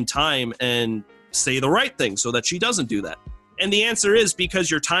rewind time and say the right thing so that she doesn't do that? And the answer is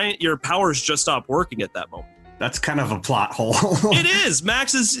because your powers just stop working at that moment. That's kind of a plot hole. It is.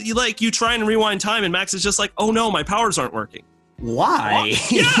 Max is like, you try and rewind time, and Max is just like, oh no, my powers aren't working. Why?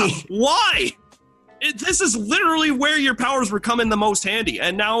 Yeah, why? This is literally where your powers were coming the most handy,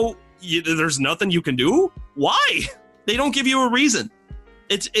 and now there's nothing you can do? Why? They don't give you a reason.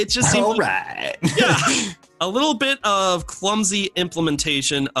 It just seems all right. Yeah, a little bit of clumsy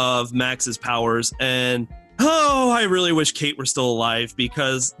implementation of Max's powers, and I really wish Kate were still alive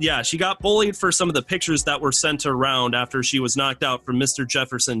because, yeah, she got bullied for some of the pictures that were sent around after she was knocked out from Mr.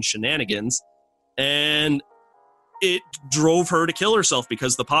 Jefferson's shenanigans, and it drove her to kill herself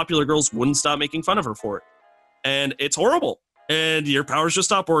because the popular girls wouldn't stop making fun of her for it. And it's horrible. And your powers just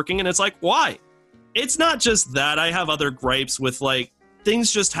stop working, and it's like, why? It's not just that. I have other gripes with, like,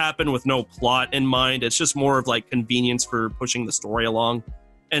 things just happen with no plot in mind. It's just more of, like, convenience for pushing the story along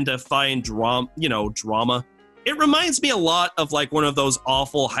and to find drama. It reminds me a lot of, like, one of those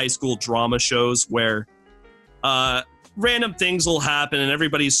awful high school drama shows where random things will happen and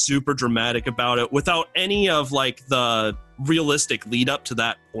everybody's super dramatic about it without any of, like, the realistic lead up to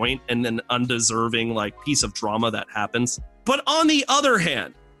that point, and then undeserving, like, piece of drama that happens. But on the other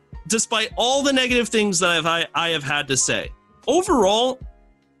hand, despite all the negative things that I have had to say, overall,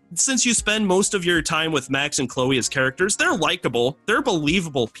 since you spend most of your time with Max and Chloe as characters, they're likable, they're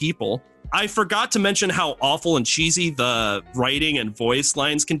believable people. I forgot to mention how awful and cheesy the writing and voice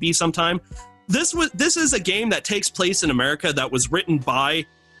lines can be sometimes. This is a game that takes place in America that was written by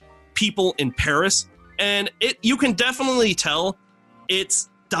people in Paris, and you can definitely tell it's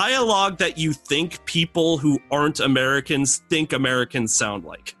dialogue that you think people who aren't Americans think Americans sound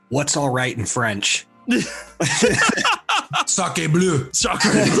like. What's all right in French? Sacre bleu. Sacre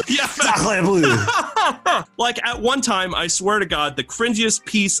bleu. Yeah. Sacre bleu. Like, at one time, I swear to God, the cringiest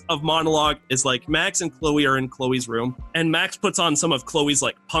piece of monologue is, like, Max and Chloe are in Chloe's room, and Max puts on some of Chloe's,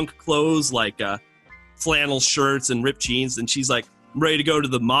 like, punk clothes, like flannel shirts and ripped jeans, and she's like, I'm ready to go to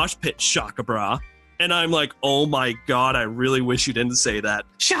the mosh pit, Shaka Bra. And I'm like, oh my God, I really wish you didn't say that.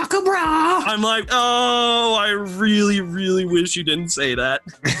 Shaka Bra! I'm like, oh, I really, really wish you didn't say that.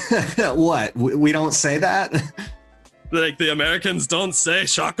 What? We don't say that? Like, the Americans don't say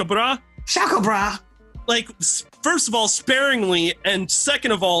Shaka Bra? Shaka Bra! Like, first of all, sparingly, and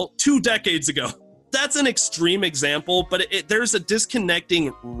second of all, 2 decades ago. That's an extreme example, but there's a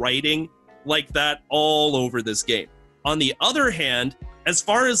disconnecting writing like that all over this game. On the other hand, as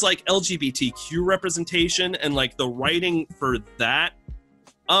far as, like, LGBTQ representation and, like, the writing for that,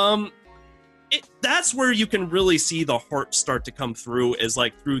 that's where you can really see the heart start to come through, is,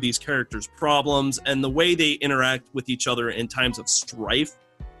 like, through these characters' problems and the way they interact with each other in times of strife.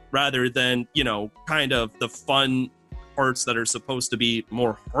 rather than, you know, kind of the fun parts that are supposed to be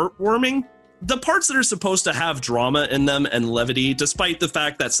more heartwarming. The parts that are supposed to have drama in them and levity, despite the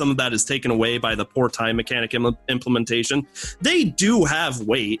fact that some of that is taken away by the poor time mechanic implementation, they do have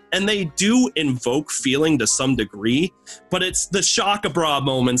weight and they do invoke feeling to some degree, but it's the shock-a-bra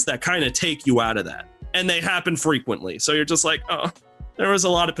moments that kind of take you out of that. And they happen frequently. So you're just like, oh, there was a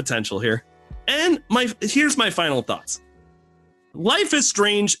lot of potential here. And here's my final thoughts. Life is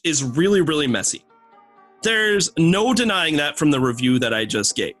Strange is really, really messy. There's no denying that from the review that I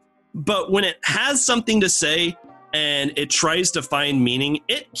just gave. But when it has something to say and it tries to find meaning,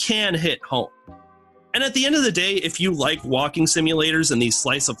 it can hit home. And at the end of the day, if you like walking simulators and these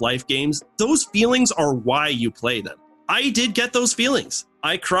slice of life games, those feelings are why you play them. I did get those feelings.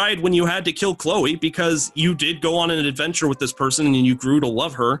 I cried when you had to kill Chloe because you did go on an adventure with this person and you grew to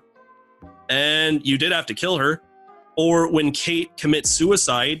love her and you did have to kill her. Or when Kate commits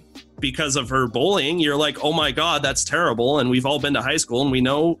suicide because of her bullying, you're like, oh my God, that's terrible. And we've all been to high school and we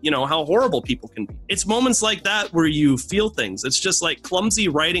know, you know, how horrible people can be. It's moments like that where you feel things. It's just like clumsy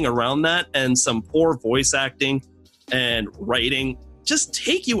writing around that and some poor voice acting and writing just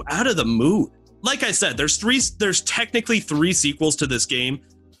take you out of the mood. Like I said, there's technically 3 sequels to this game.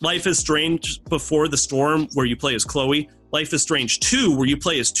 Life is Strange Before the Storm, where you play as Chloe. Life is Strange 2, where you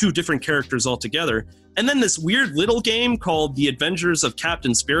play as 2 different characters altogether. And then this weird little game called The Adventures of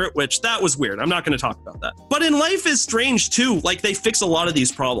Captain Spirit, which that was weird. I'm not going to talk about that. But in Life is Strange 2, like they fix a lot of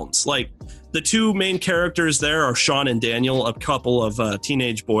these problems. Like the 2 main characters there are Sean and Daniel, a couple of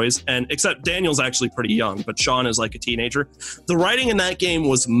teenage boys. And except Daniel's actually pretty young, but Sean is like a teenager. The writing in that game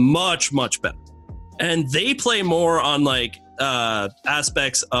was much, much better. And they play more on like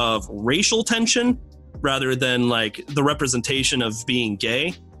aspects of racial tension rather than like the representation of being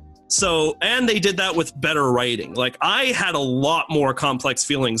gay. So, and they did that with better writing. Like I had a lot more complex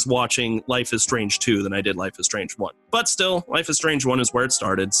feelings watching Life is Strange 2 than I did Life is Strange 1. But still, Life is Strange 1 is where it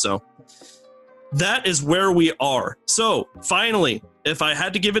started. So that is where we are. So finally, if I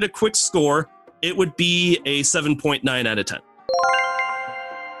had to give it a quick score, it would be a 7.9 out of 10.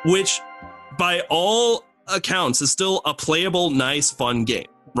 Which by all accounts is still a playable, nice, fun game,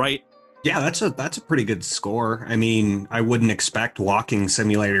 right? Yeah, that's a pretty good score. I mean, I wouldn't expect walking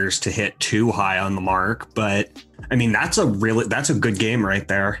simulators to hit too high on the mark, but I mean, that's a good game right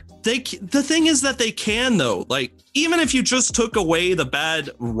there. The thing is that they can though, like even if you just took away the bad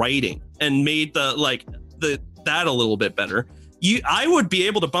writing and made that a little bit better, I would be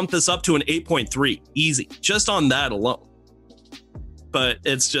able to bump this up to an 8.3 easy just on that alone. But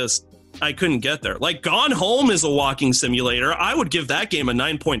it's just I couldn't get there. Like Gone Home is a walking simulator. I would give that game a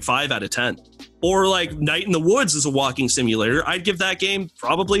 9.5 out of 10. Or like Night in the Woods is a walking simulator. I'd give that game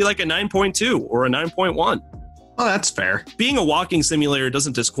probably like a 9.2 or a 9.1. Oh, that's fair. Being a walking simulator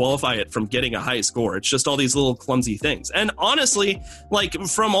doesn't disqualify it from getting a high score. It's just all these little clumsy things. And honestly, like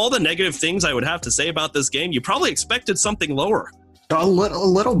from all the negative things I would have to say about this game, you probably expected something lower. A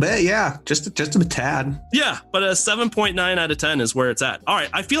little bit, yeah. Just a tad. Yeah, but a 7.9 out of 10 is where it's at. All right,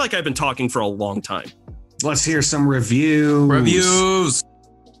 I feel like I've been talking for a long time. Let's hear some reviews.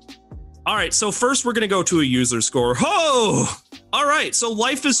 All right, so first we're going to go to a user score. Oh! All right, so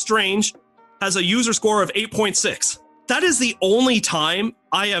Life is Strange has a user score of 8.6. That is the only time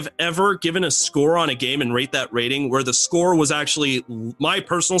I have ever given a score on a game and rate that rating where the score was actually, my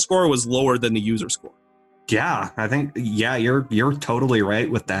personal score was lower than the user score. Yeah, I think, yeah, you're totally right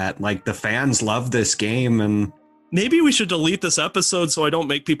with that. Like the fans love this game and maybe we should delete this episode so I don't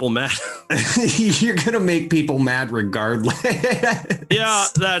make people mad. You're going to make people mad regardless. Yeah,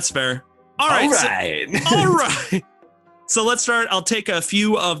 that's fair. All right. So let's start. I'll take a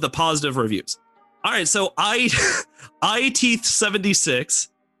few of the positive reviews. All right. So iTeeth76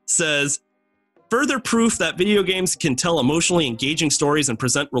 says, further proof that video games can tell emotionally engaging stories and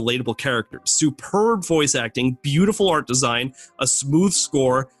present relatable characters. Superb voice acting, beautiful art design, a smooth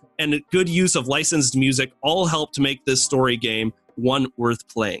score, and a good use of licensed music all help to make this story game one worth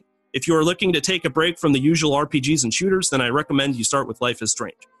playing. If you are looking to take a break from the usual RPGs and shooters, then I recommend you start with Life is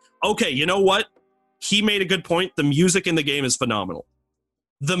Strange. Okay, you know what? He made a good point. The music in the game is phenomenal.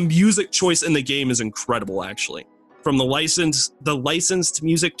 The music choice in the game is incredible, actually. From the licensed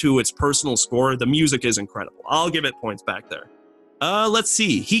music to its personal score, the music is incredible. I'll give it points back there. Let's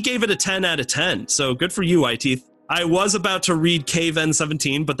see. He gave it a 10 out of 10, so good for you, iTeeth. I was about to read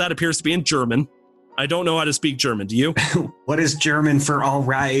KVen17, but that appears to be in German. I don't know how to speak German. Do you? What is German for all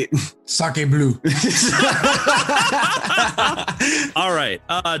right? Sake blue. All right.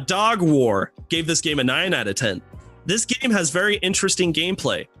 Dog War gave this game a 9 out of 10. This game has very interesting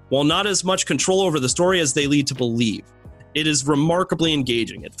gameplay, while not as much control over the story as they lead to believe. It is remarkably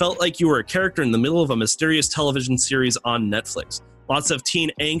engaging. It felt like you were a character in the middle of a mysterious television series on Netflix. Lots of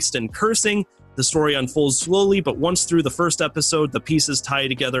teen angst and cursing. The story unfolds slowly, but once through the first episode, the pieces tie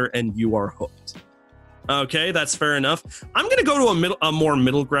together and you are hooked. Okay, that's fair enough. I'm going to go to a more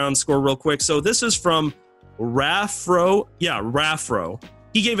middle ground score real quick. So this is from Raffro. Yeah, Raffro.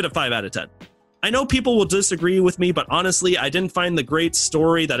 He gave it a 5 out of 10. I know people will disagree with me, but honestly, I didn't find the great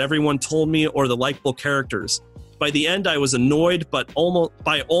story that everyone told me or the likable characters. By the end, I was annoyed by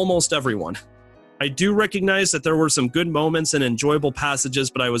almost everyone. I do recognize that there were some good moments and enjoyable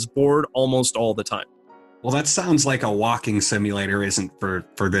passages, but I was bored almost all the time. Well, that sounds like a walking simulator isn't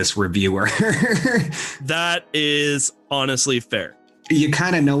for this reviewer. That is honestly fair. You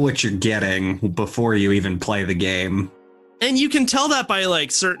kind of know what you're getting before you even play the game. And you can tell that by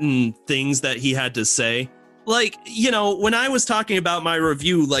like certain things that he had to say. Like, you know, when I was talking about my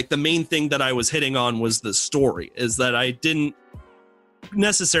review, like the main thing that I was hitting on was the story, is that I didn't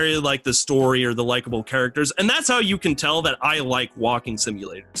necessarily like the story or the likable characters. And that's how you can tell that I like walking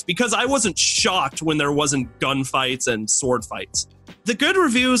simulators, because I wasn't shocked when there wasn't gunfights and sword fights. The good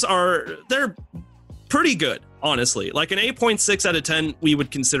reviews they're pretty good, honestly. Like an 8.6 out of 10, we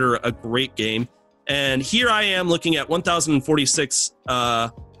would consider a great game. And here I am looking at 1,046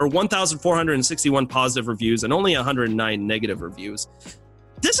 or 1,461 positive reviews and only 109 negative reviews.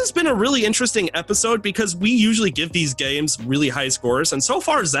 This has been a really interesting episode because we usually give these games really high scores. And so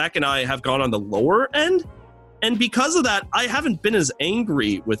far, Zach and I have gone on the lower end. And because of that, I haven't been as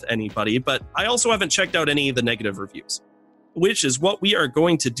angry with anybody, but I also haven't checked out any of the negative reviews, which is what we are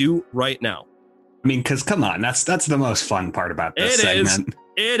going to do right now. I mean, because come on, that's the most fun part about this segment.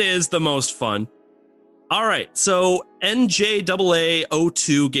 It is the most fun. All right, so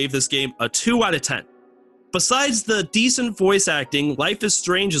NJAA02 gave this game a 2 out of 10. Besides the decent voice acting, Life is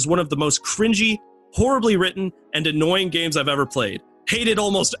Strange is one of the most cringy, horribly written, and annoying games I've ever played. Hated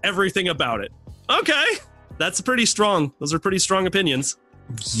almost everything about it. Okay, that's pretty strong. Those are pretty strong opinions.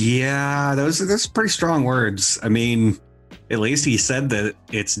 Yeah, those are pretty strong words. I mean, at least he said that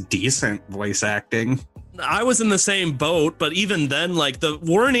it's decent voice acting. I was in the same boat, but even then, like the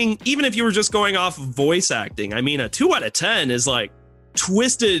warning, even if you were just going off voice acting, I mean, a 2 out of 10 is like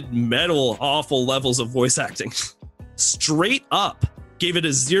twisted metal, awful levels of voice acting. Straight Up gave it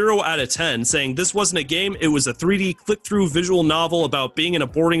a 0 out of 10, saying this wasn't a game, it was a 3D click-through visual novel about being in a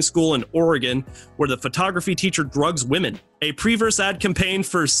boarding school in Oregon where the photography teacher drugs women. A pre-verse ad campaign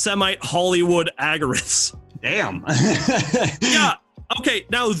for Semite Hollywood agorists. Damn. Yeah. Okay,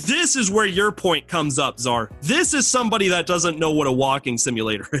 now this is where your point comes up, Czar. This is somebody that doesn't know what a walking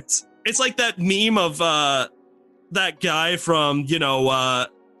simulator is. It's like that meme of that guy from,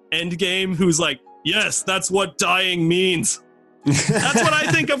 Endgame who's like, yes, that's what dying means. That's what I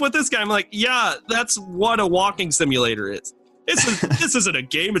think of with this guy. I'm like, yeah, that's what a walking simulator is. This isn't a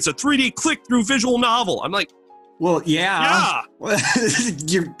game. It's a 3D click-through visual novel. I'm like, well, yeah.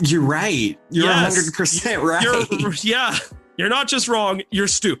 You're right. You're 100% right. You're not just wrong, you're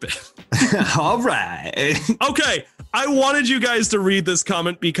stupid. All right. Okay, I wanted you guys to read this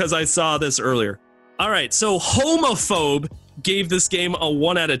comment because I saw this earlier. All right, so Homophobe gave this game a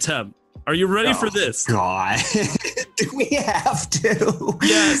 1 out of 10. Are you ready for this? God. Do we have to?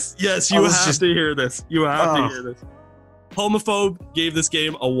 Yes, you have to hear this. You have to hear this. Homophobe gave this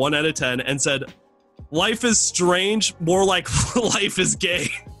game a 1 out of 10 and said, life is strange, more like life is gay.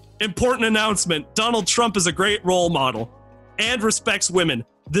 Important announcement, Donald Trump is a great role model and respects women.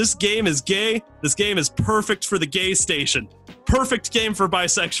 This game is gay. This game is perfect for the gay station. Perfect game for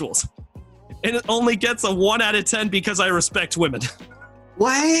bisexuals. And it only gets a 1 out of 10 because I respect women.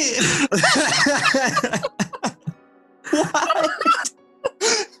 What?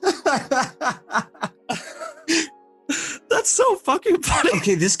 That's so fucking funny.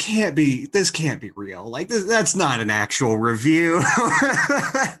 Okay, this can't be real. Like that's not an actual review.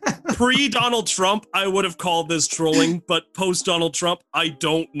 Pre-Donald Trump, I would have called this trolling, but post-Donald Trump, I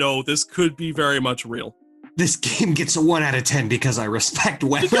don't know. This could be very much real. This game gets a 1 out of 10 because I respect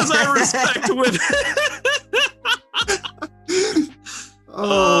women. Because I respect women.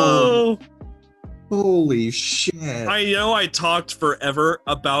 Oh. Holy shit. I know I talked forever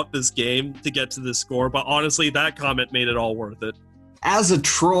about this game to get to this score, but honestly, that comment made it all worth it. As a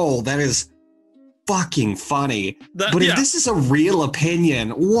troll, that is fucking funny. If this is a real opinion,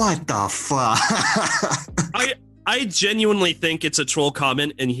 what the fuck? I genuinely think it's a troll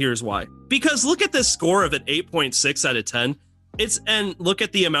comment, and here's why. Because look at this score of an 8.6 out of 10. And look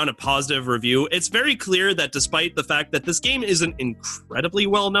at the amount of positive review. It's very clear that despite the fact that this game isn't incredibly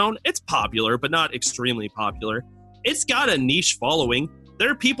well known, it's popular, but not extremely popular. It's got a niche following. There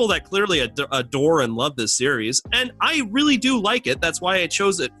are people that clearly adore and love this series, and I really do like it. That's why I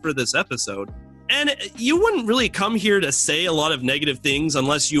chose it for this episode. And you wouldn't really come here to say a lot of negative things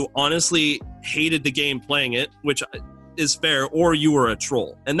unless you honestly hated the game playing it, which is fair, or you were a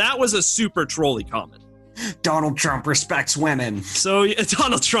troll. And that was a super trolly comment. Donald Trump respects women. So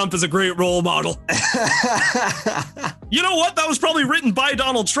Donald Trump is a great role model. You know what? That was probably written by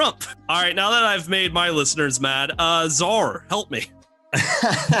Donald Trump. All right, now that I've made my listeners mad, Czar, help me.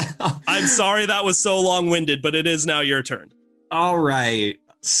 I'm sorry that was so long-winded, but it is now your turn. All right.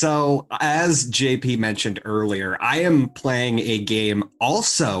 So, as JP mentioned earlier, I am playing a game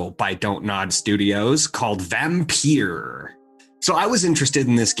also by Don't Nod Studios called Vampire. So I was interested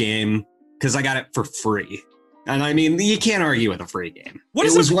in this game because I got it for free. And I mean, you can't argue with a free game. What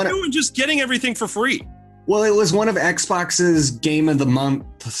is it doing just getting everything for free? Well, it was one of Xbox's Game of the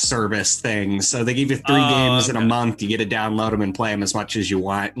Month service things. So they give you 3 games in a month. You get to download them and play them as much as you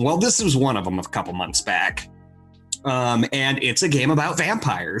want. Well, this was one of them a couple months back. And it's a game about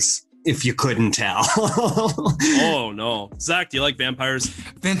vampires, if you couldn't tell. Oh, no. Zach, do you like vampires?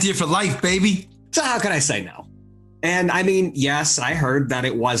 Vampire for life, baby. So how can I say no? And I mean, yes, I heard that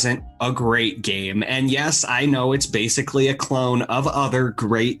it wasn't a great game. And yes, I know it's basically a clone of other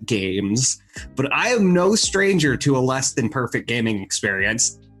great games, but I am no stranger to a less than perfect gaming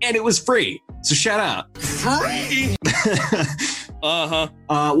experience. And it was free. So shut up. Free? Uh-huh.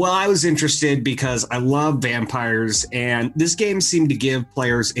 Well, I was interested because I love vampires, and this game seemed to give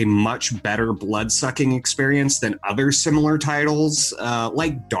players a much better blood-sucking experience than other similar titles,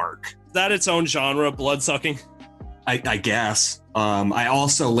 like Dark. Is that its own genre, blood-sucking? I guess. I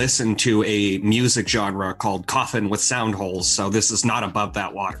also listen to a music genre called Coffin with Sound Holes, so this is not above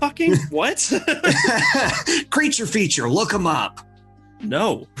that water. Fucking what? Creature feature, look them up.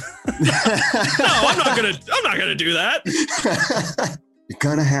 No. No, I'm not gonna do that. You're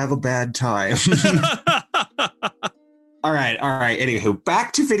gonna have a bad time. All right. Anywho,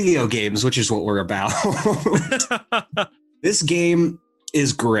 back to video games, which is what we're about. This game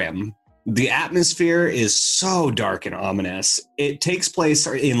is grim. The atmosphere is so dark and ominous. It takes place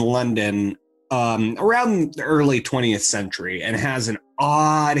in London around the early 20th century and has an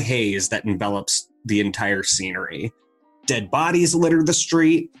odd haze that envelops the entire scenery. Dead bodies litter the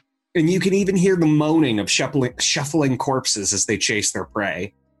street, and you can even hear the moaning of shuffling corpses as they chase their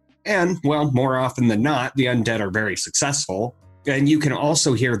prey. And, well, more often than not, the undead are very successful, and you can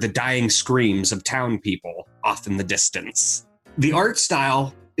also hear the dying screams of town people off in the distance. The art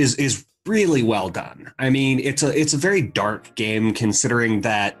style is really well done. I mean, it's a very dark game, considering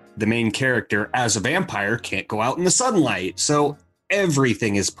that the main character, as a vampire, can't go out in the sunlight, so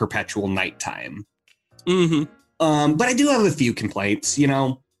everything is perpetual nighttime. Mm-hmm. But I do have a few complaints. You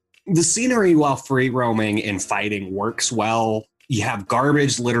know, the scenery while free roaming and fighting works well. You have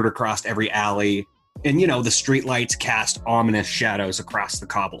garbage littered across every alley, and, you know, the streetlights cast ominous shadows across the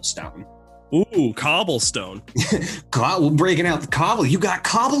cobblestone. Ooh, cobblestone. God, we're breaking out the cobble. You got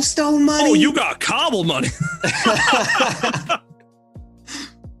cobblestone money? Oh, you got cobble money.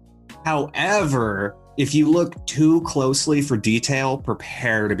 However, if you look too closely for detail,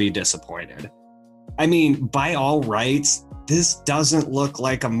 prepare to be disappointed. I mean, by all rights, this doesn't look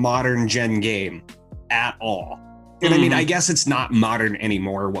like a modern gen game at all. And I mean, I guess it's not modern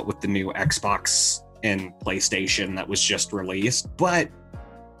anymore, what with the new Xbox and PlayStation that was just released, but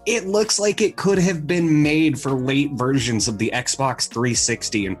it looks like it could have been made for late versions of the Xbox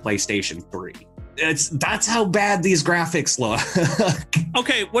 360 and PlayStation 3. That's how bad these graphics look.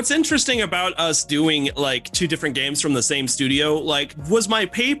 Okay, what's interesting about us doing like 2 different games from the same studio, like, was my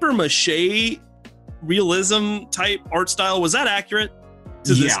paper mache realism type art style, was that accurate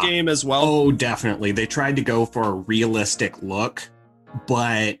to this game as well? Oh, definitely. They tried to go for a realistic look,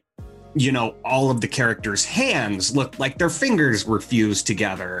 but, you know, all of the characters' hands looked like their fingers were fused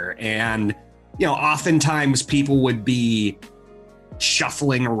together. And, you know, oftentimes people would be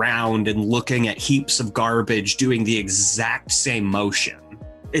shuffling around and looking at heaps of garbage, doing the exact same motion.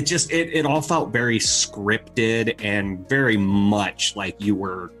 It all felt very scripted and very much like you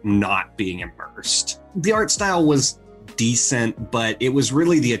were not being immersed. The art style was decent, but it was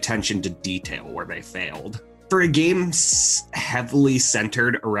really the attention to detail where they failed. For a game heavily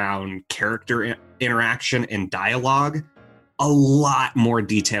centered around character interaction and dialogue, a lot more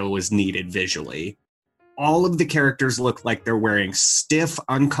detail was needed visually. All of the characters looked like they're wearing stiff,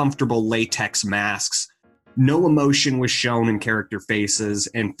 uncomfortable latex masks. No emotion was shown in character faces,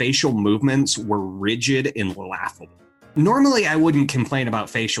 and facial movements were rigid and laughable. Normally, I wouldn't complain about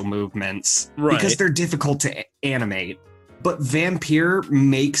facial movements because they're difficult to animate, but Vampire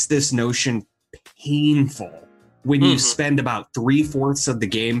makes this notion painful. when you spend about 3/4 of the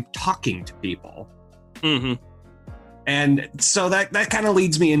game talking to people. And so that kind of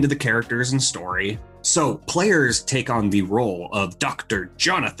leads me into the characters and story. So players take on the role of Dr.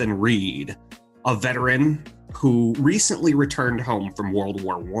 Jonathan Reed, a veteran who recently returned home from World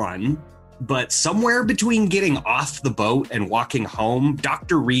War I. But somewhere between getting off the boat and walking home,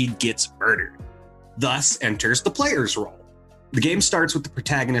 Dr. Reed gets murdered, thus enters the player's role. The game starts with the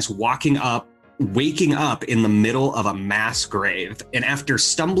protagonist waking up in the middle of a mass grave, and after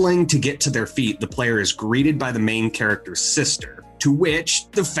stumbling to get to their feet, the player is greeted by the main character's sister, to which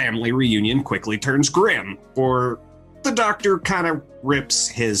the family reunion quickly turns grim, for the doctor kind of rips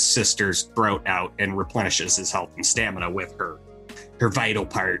his sister's throat out and replenishes his health and stamina with her vital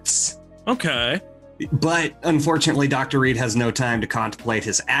parts. Okay. But unfortunately, Dr. Reed has no time to contemplate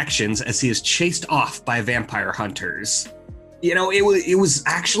his actions as he is chased off by vampire hunters. You know, it was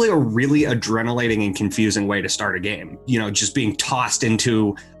actually a really adrenalating and confusing way to start a game. You know, just being tossed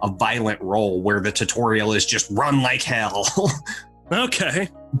into a violent role where the tutorial is just run like hell. Okay.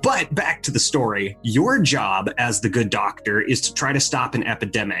 But back to the story. Your job as the good doctor is to try to stop an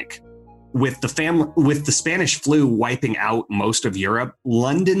epidemic. With the Spanish flu wiping out most of Europe,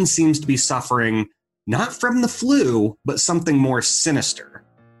 London seems to be suffering not from the flu, but something more sinister.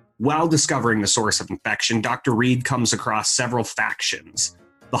 While discovering the source of infection, Dr. Reed comes across several factions.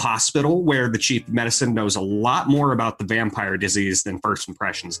 The hospital, where the chief of medicine knows a lot more about the vampire disease than first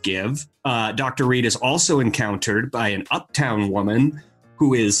impressions give. Dr. Reed is also encountered by an uptown woman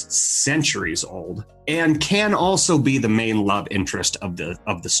who is centuries old and can also be the main love interest of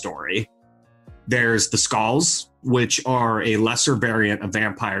the story. There's the Skulls, which are a lesser variant of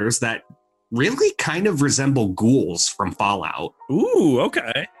vampires that really kind of resemble ghouls from Fallout. Ooh,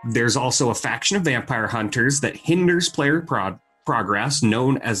 okay. There's also a faction of vampire hunters that hinders player progress,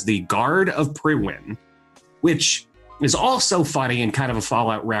 known as the Guard of Prydwen, which is also funny and kind of a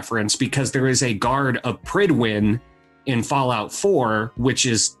Fallout reference because there is a Guard of Prydwen in Fallout 4, which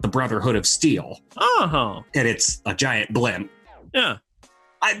is the Brotherhood of Steel. Uh-huh. And it's a giant blimp. Yeah.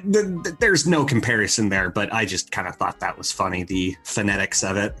 There's no comparison there, but I just kind of thought that was funny, the phonetics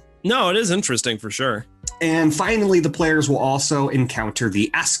of it. No, it is interesting for sure. And finally, the players will also encounter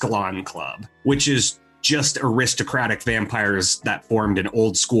the Ascalon Club, which is just aristocratic vampires that formed an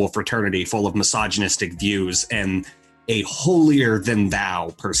old school fraternity full of misogynistic views and a holier than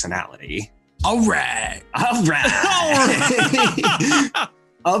thou personality. All right.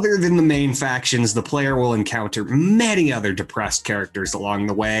 Other than the main factions, the player will encounter many other depressed characters along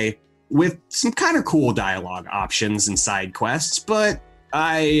the way with some kind of cool dialogue options and side quests, but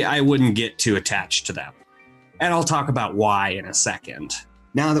I wouldn't get too attached to them. And I'll talk about why in a second.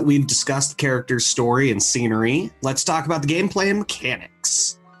 Now that we've discussed the character's story and scenery, let's talk about the gameplay and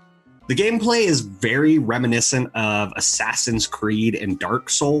mechanics. The gameplay is very reminiscent of Assassin's Creed and Dark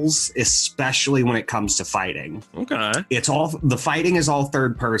Souls, especially when it comes to fighting. Okay. The fighting is all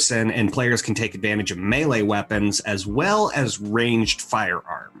third person, and players can take advantage of melee weapons as well as ranged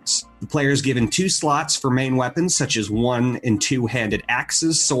firearms. The player is given 2 slots for main weapons, such as 1- and 2-handed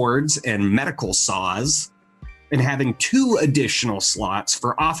axes, swords, and medical saws, and having 2 additional slots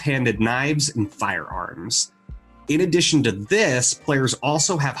for offhanded knives and firearms. In addition to this, players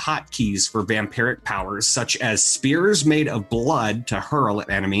also have hotkeys for vampiric powers, such as spears made of blood to hurl at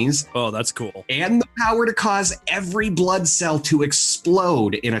enemies. Oh, that's cool. And the power to cause every blood cell to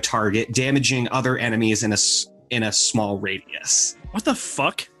explode in a target, damaging other enemies in a small radius. What the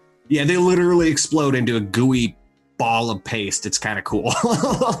fuck? Yeah, they literally explode into a gooey ball of paste. It's kind of cool.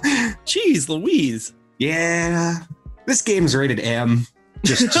 Jeez Louise. Yeah, this game's rated M.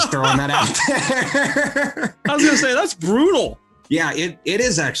 Just throwing that out there. I was gonna say, that's brutal. Yeah, it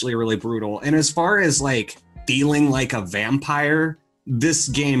is actually really brutal. And as far as like feeling like a vampire, this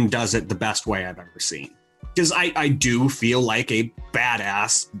game does it the best way I've ever seen. Because I do feel like a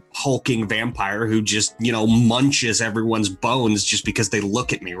badass hulking vampire who just, munches everyone's bones just because they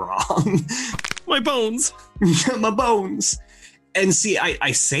look at me wrong. My bones. My bones. And see,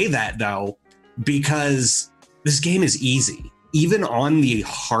 I say that though, because this game is easy. Even on the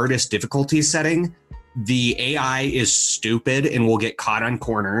hardest difficulty setting, the AI is stupid and will get caught on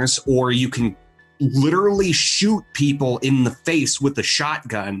corners, or you can literally shoot people in the face with a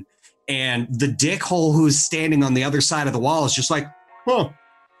shotgun, and the dickhole who's standing on the other side of the wall is just like,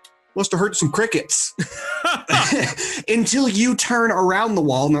 must have heard some crickets. Until you turn around the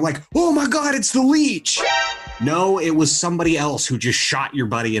wall and they're like, oh my God, it's the leech. No, it was somebody else who just shot your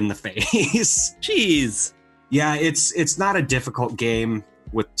buddy in the face. Jeez. Yeah, it's not a difficult game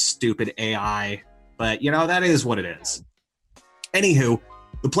with stupid AI, but that is what it is. Anywho,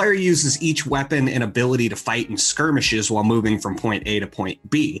 The player uses each weapon and ability to fight in skirmishes while moving from point A to point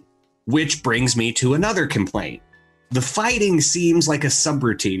B, which brings me to another complaint. The fighting seems like a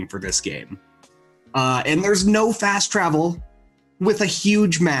subroutine for this game. And there's no fast travel with a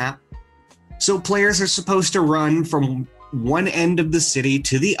huge map. So players are supposed to run from one end of the city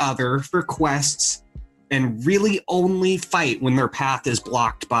to the other for quests and really only fight when their path is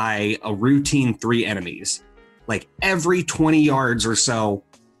blocked by a routine 3 enemies. Like every 20 yards or so,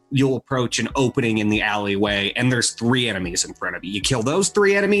 you'll approach an opening in the alleyway and there's 3 enemies in front of you. You kill those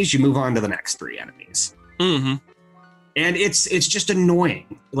 3 enemies, you move on to the next 3 enemies. Mm-hmm. And it's just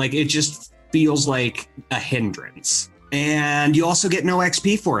annoying. Like it just feels like a hindrance. And you also get no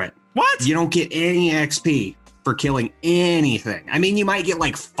XP for it. What? You don't get any XP for killing anything. I mean, you might get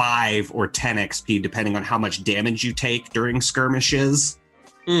like 5 or 10 XP depending on how much damage you take during skirmishes.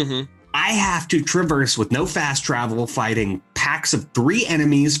 Mm-hmm. I have to traverse with no fast travel, fighting packs of 3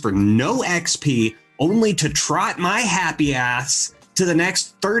 enemies for no XP, only to trot my happy ass to the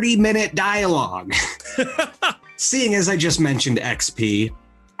next 30-minute dialogue. Seeing as I just mentioned XP,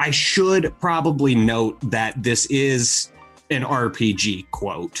 I should probably note that this is an RPG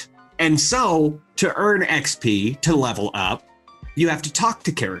quote. And so, to earn XP, to level up, you have to talk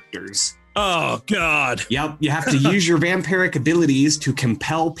to characters. Oh, God. Yep, you have to use your vampiric abilities to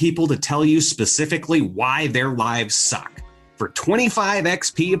compel people to tell you specifically why their lives suck. For 25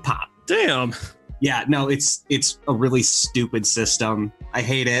 XP a pop. Damn. Yeah, no, it's a really stupid system. I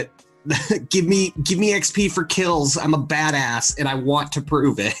hate it. give me XP for kills. I'm a badass and I want to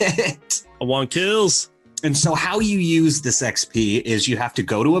prove it. I want kills. And so how you use this XP is you have to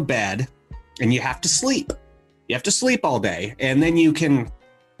go to a bed and you have to sleep. You have to sleep all day, and then you can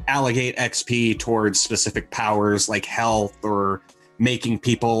allocate XP towards specific powers like health or making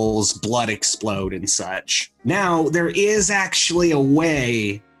people's blood explode and such. Now, there is actually a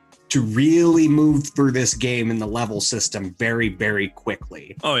way to really move through this game in the level system very, very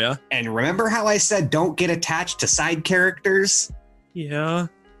quickly. Oh, yeah? And remember how I said don't get attached to side characters? Yeah.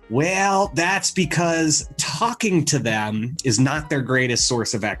 Well, that's because talking to them is not their greatest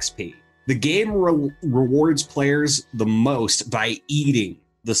source of XP. The game rewards players the most by eating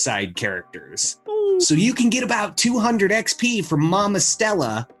the side characters. So you can get about 200 XP from Mama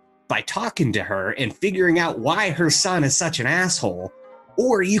Stella by talking to her and figuring out why her son is such an asshole.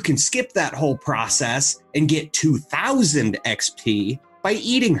 Or you can skip that whole process and get 2,000 XP by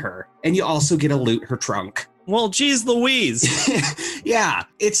eating her. And you also get to loot her trunk. Well, geez Louise. Yeah,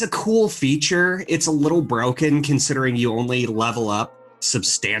 it's a cool feature. It's a little broken considering you only level up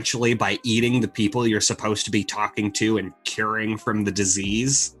substantially by eating the people you're supposed to be talking to and curing from the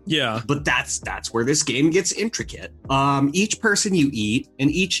disease. Yeah. But that's where this game gets intricate. Each person you eat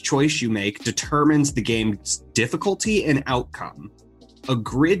and each choice you make determines the game's difficulty and outcome. A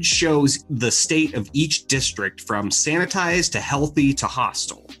grid shows the state of each district from sanitized to healthy to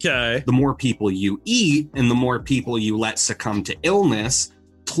hostile. Okay. The more people you eat and the more people you let succumb to illness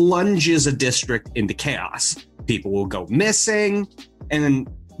plunges a district into chaos. People will go missing, and then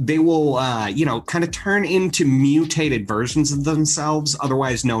they will, kind of turn into mutated versions of themselves,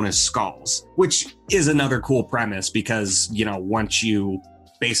 otherwise known as skulls, which is another cool premise because, once you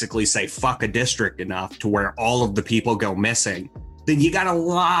basically say fuck a district enough to where all of the people go missing, then you got a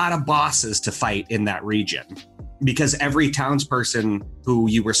lot of bosses to fight in that region. Because every townsperson who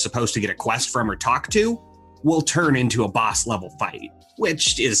you were supposed to get a quest from or talk to will turn into a boss level fight,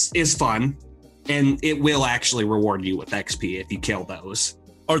 which is fun. And it will actually reward you with XP if you kill those.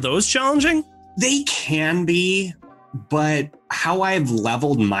 Are those challenging? They can be, but how I've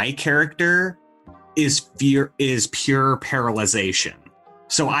leveled my character is pure paralyzation.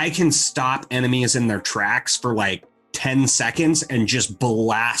 So I can stop enemies in their tracks for like 10 seconds and just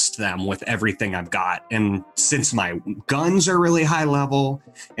blast them with everything I've got. And since my guns are really high level,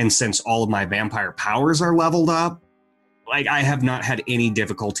 and since all of my vampire powers are leveled up, like I have not had any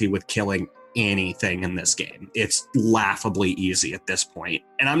difficulty with killing anything in this game. It's laughably easy at this point.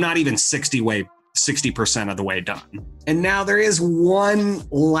 And I'm not even 60% of the way done. And now there is one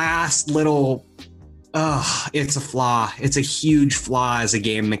last little, it's a flaw. It's a huge flaw as a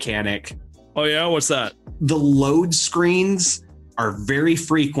game mechanic. Oh yeah, what's that? The load screens are very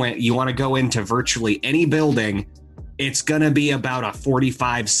frequent. You want to go into virtually any building, it's going to be about a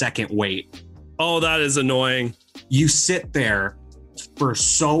 45-second wait. Oh, that is annoying. You sit there for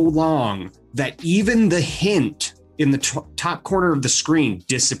so long that even the hint in the top corner of the screen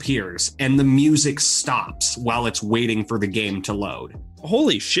disappears and the music stops while it's waiting for the game to load.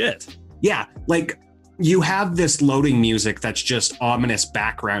 Holy shit. Yeah, like you have this loading music that's just ominous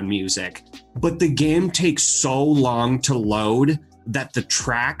background music, but the game takes so long to load that the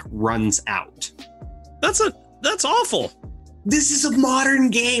track runs out. That's awful. This is a modern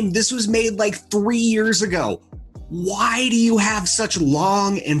game. This was made like 3 years ago. Why do you have such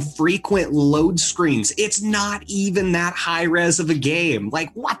long and frequent load screens? It's not even that high res of a game.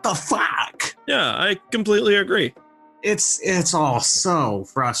 Like, what the fuck? Yeah, I completely agree. It's all so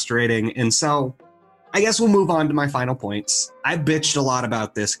frustrating. And so I guess we'll move on to my final points. I bitched a lot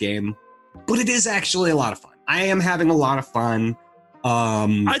about this game, but it is actually a lot of fun. I am having a lot of fun.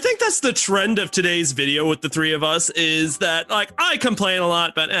 I think that's the trend of today's video with the three of us is that, like, I complain a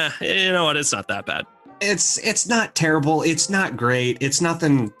lot, but you know what? It's not that bad. It's not terrible. It's not great. It's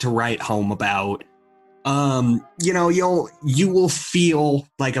nothing to write home about. You know, you will feel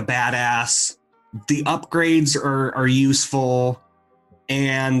like a badass. The upgrades are useful,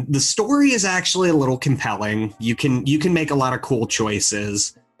 and the story is actually a little compelling. You can make a lot of cool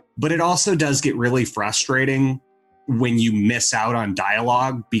choices, but it also does get really frustrating when you miss out on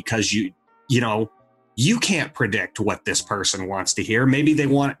dialogue because you can't predict what this person wants to hear. Maybe they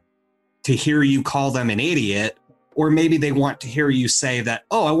want to hear you call them an idiot, or maybe they want to hear you say that,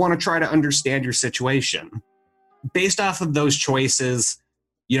 oh, I want to try to understand your situation. Based off of those choices,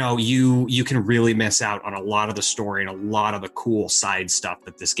 you know, you can really miss out on a lot of the story and a lot of the cool side stuff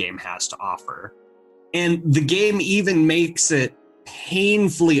that this game has to offer. And the game even makes it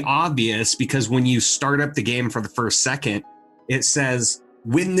painfully obvious because when you start up the game for the first second, it says,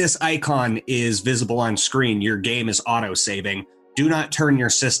 when this icon is visible on screen, your game is auto-saving. Do not turn your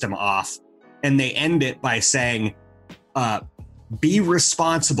system off. And they end it by saying, be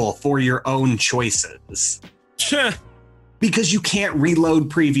responsible for your own choices. Because you can't reload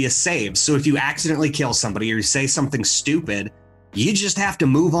previous saves. So if you accidentally kill somebody or you say something stupid, you just have to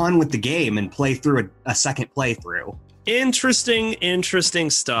move on with the game and play through a second playthrough. Interesting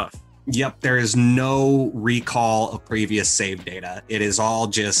stuff. Yep, there is no recall of previous save data. It is all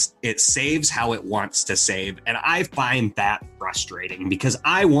just, it saves how it wants to save. And I find that frustrating because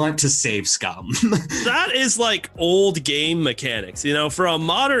I want to save scum. That is like old game mechanics, you know, for a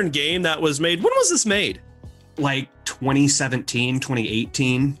modern game that was made. When was this made? Like 2017,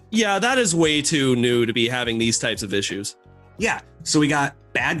 2018. Yeah, that is way too new to be having these types of issues. Yeah, so we got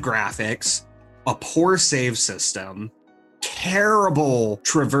bad graphics, a poor save system, terrible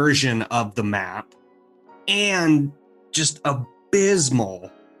traversion of the map, and just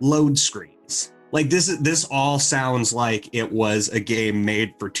abysmal load screens. Like this all sounds like it was a game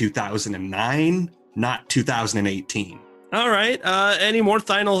made for 2009, not 2018. All right. Any more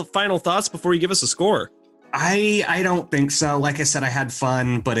final thoughts before you give us a score? I don't think so. Like I said, I had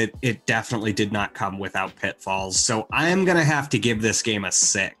fun, but it definitely did not come without pitfalls. So I'm going to have to give this game a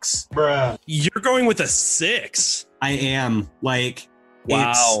 6. Bruh. You're going with a 6? I am. Like,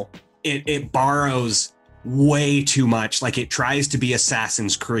 wow. It borrows way too much. Like, it tries to be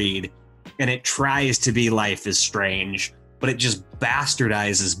Assassin's Creed and it tries to be Life is Strange, but it just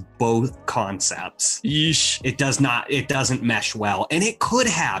bastardizes both concepts. Yeesh. It doesn't mesh well. And it could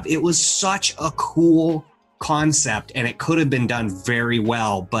have. It was such a cool concept and it could have been done very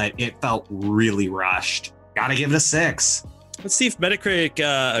well, but it felt really rushed. Gotta give it a 6. Let's see if Metacritic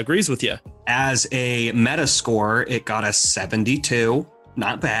agrees with you. As a meta score, it got a 72.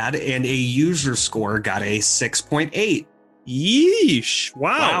 Not bad. And a user score got a 6.8. Yeesh.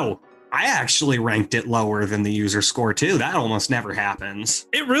 Wow. I actually ranked it lower than the user score too. That almost never happens.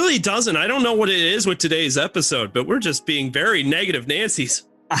 It really doesn't. I don't know what it is with today's episode, but we're just being very negative Nancy's.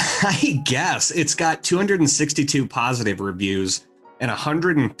 I guess it's got 262 positive reviews and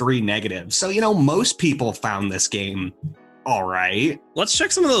 103 negative. So, you know, most people found this game all right. Let's check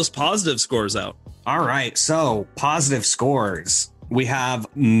some of those positive scores out. All right. So positive scores. We have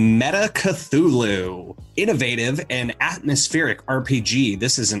Meta Cthulhu, innovative and atmospheric RPG.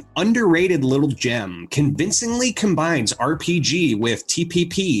 This is an underrated little gem, convincingly combines RPG with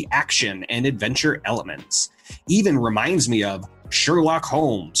TPP action and adventure elements. Even reminds me of Sherlock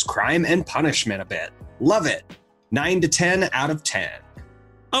Holmes, Crime and Punishment a bit. Love it. 9 to 10 out of 10.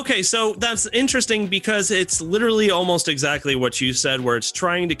 Okay, so that's interesting because it's literally almost exactly what you said, where it's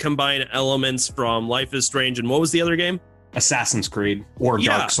trying to combine elements from Life is Strange and what was the other game? Assassin's Creed or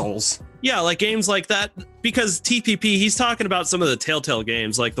Dark Souls. Yeah, like games like that, because TPP, he's talking about some of the Telltale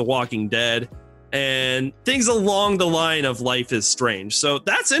games like The Walking Dead and things along the line of Life is Strange. So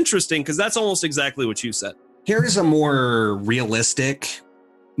that's interesting because that's almost exactly what you said. Here's a more realistic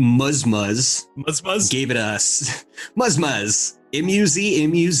Muzmuz. Muzmuz? Gave it a Muzmuz.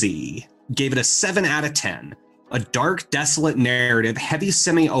 MUZ gave it a 7 out of 10. A dark, desolate narrative, heavy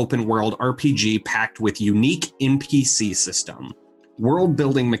semi-open world RPG packed with unique NPC system, world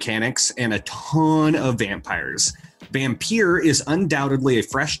building mechanics, and a ton of vampires. Vampire is undoubtedly a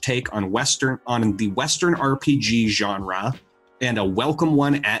fresh take on the Western RPG genre, and a welcome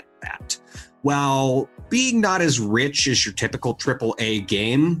one at that. While being not as rich as your typical AAA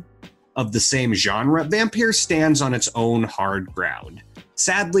game of the same genre, Vampire stands on its own hard ground.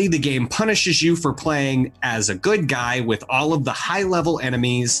 Sadly, the game punishes you for playing as a good guy with all of the high-level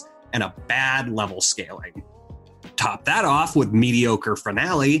enemies and a bad level scaling. Top that off with mediocre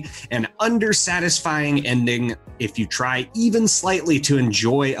finale and undersatisfying ending if you try even slightly to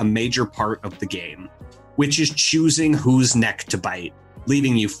enjoy a major part of the game, which is choosing whose neck to bite,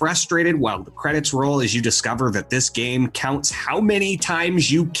 leaving you frustrated while the credits roll as you discover that this game counts how many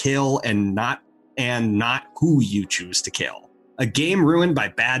times you kill and not who you choose to kill. A game ruined by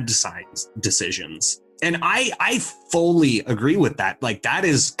bad decisions. And I fully agree with that. Like, that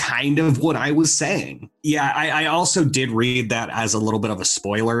is kind of what I was saying. Yeah, I also did read that as a little bit of a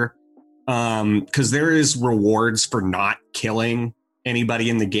spoiler, because there is rewards for not killing anybody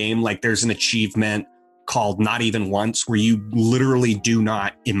in the game. Like, there's an achievement called Not Even Once, where you literally do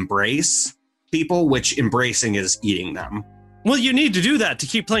not embrace people, which embracing is eating them. Well, you need to do that to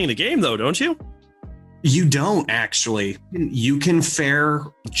keep playing the game, though, don't you? You don't, actually. You can fare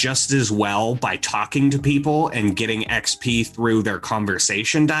just as well by talking to people and getting XP through their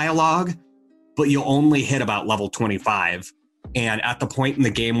conversation dialogue, but you'll only hit about level 25. And at the point in the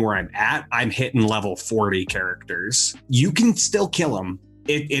game where I'm at, I'm hitting level 40 characters. You can still kill them.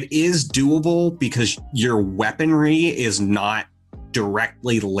 It is doable because your weaponry is not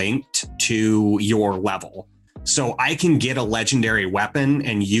directly linked to your level. So I can get a legendary weapon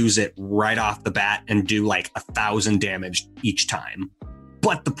and use it right off the bat and do like 1,000 damage each time.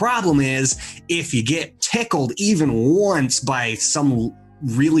 But the problem is, if you get tickled even once by some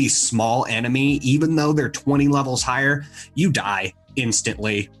really small enemy, even though they're 20 levels higher, you die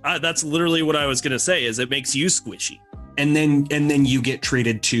instantly. That's literally what I was going to say, is it makes you squishy. And then you get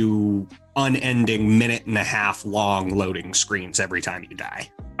treated to unending minute-and-a-half long loading screens every time you die.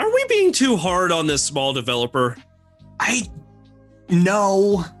 Are we being too hard on this small developer?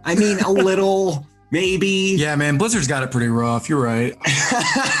 No. I mean, a little, maybe. Yeah, man, Blizzard's got it pretty rough. You're right.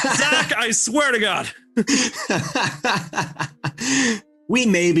 Zach, I swear to God. We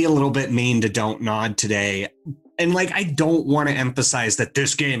may be a little bit mean to Don't Nod today. And like, I don't want to emphasize that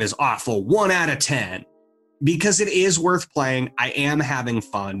this game is awful. 1 out of 10. Because it is worth playing. I am having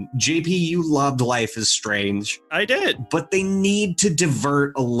fun. JP, you loved Life is Strange. I did. But they need to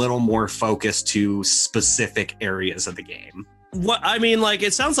divert a little more focus to specific areas of the game. What I mean, like,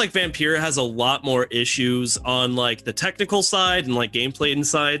 it sounds like Vampire has a lot more issues on like the technical side and like gameplay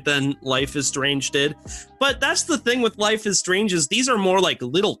inside than Life is Strange did. But that's the thing with Life is Strange, is these are more like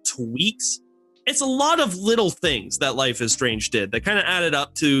little tweaks. It's a lot of little things that Life is Strange did that kind of added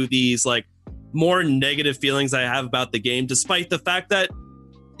up to these like more negative feelings I have about the game, despite the fact that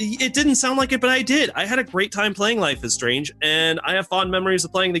it didn't sound like it, but I did. I had a great time playing Life is Strange, and I have fond memories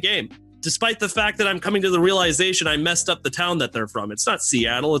of playing the game, despite the fact that I'm coming to the realization I messed up the town that they're from. It's not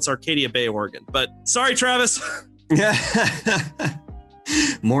Seattle, it's Arcadia Bay, Oregon. But sorry, Travis.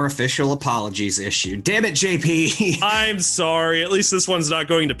 More official apologies issued. Damn it, JP. I'm sorry. At least this one's not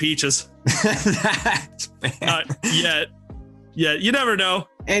going to Peaches. That's fair. Yet. Yeah, you never know.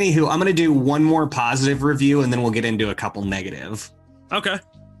 Anywho, I'm going to do one more positive review and then we'll get into a couple negative. Okay.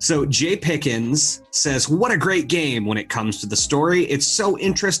 So Jay Pickens says, what a great game when it comes to the story. It's so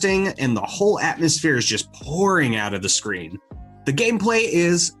interesting and the whole atmosphere is just pouring out of the screen. The gameplay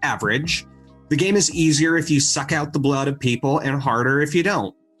is average. The game is easier if you suck out the blood of people and harder if you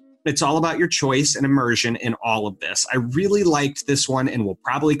don't. It's all about your choice and immersion in all of this. I really liked this one and will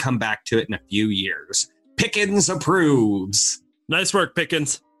probably come back to it in a few years. Pickens approves. Nice work,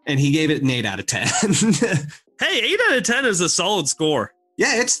 Pickens. And he gave it an 8 out of 10. Hey, 8 out of 10 is a solid score.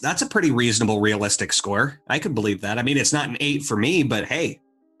 Yeah, that's a pretty reasonable, realistic score. I could believe that. I mean, it's not an 8 for me, but hey,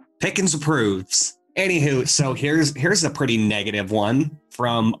 Pickens approves. Anywho, so here's a pretty negative one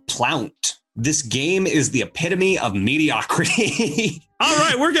from Plount. This game is the epitome of mediocrity. All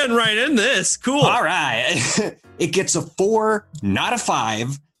right, we're getting right in this. Cool. All right. It gets a 4, not a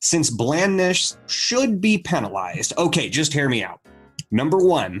 5, since blandness should be penalized. Okay, just hear me out. Number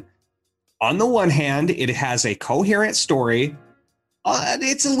 1, on the one hand, it has a coherent story.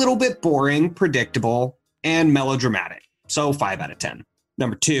 It's a little bit boring, predictable, and melodramatic. So 5 out of 10.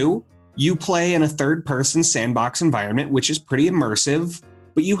 Number 2, you play in a third-person sandbox environment, which is pretty immersive,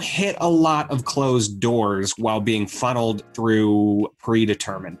 but you hit a lot of closed doors while being funneled through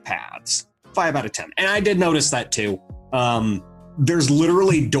predetermined paths. 5 out of 10. And I did notice that too. There's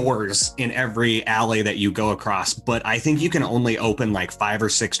literally doors in every alley that you go across, but I think you can only open like 5 or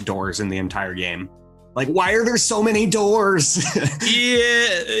 6 doors in the entire game. Like, why are there so many doors?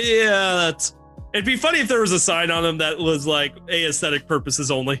 Yeah, it'd be funny if there was a sign on them that was like aesthetic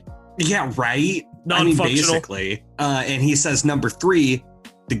purposes only. Yeah, right? Non-functional. Basically. And he says, number 3,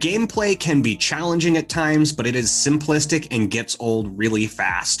 the gameplay can be challenging at times, but it is simplistic and gets old really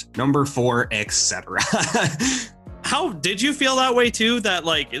fast. Number 4, etc. How did you feel that way too? That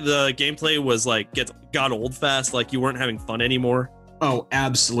like the gameplay was like got old fast, like you weren't having fun anymore? Oh,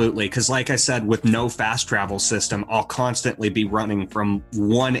 absolutely. Because like I said, with no fast travel system, I'll constantly be running from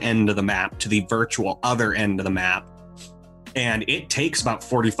one end of the map to the virtual other end of the map. And it takes about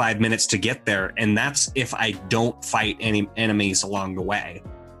 45 minutes to get there. And that's if I don't fight any enemies along the way.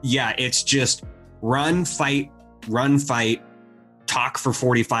 Yeah, it's just run, fight, talk for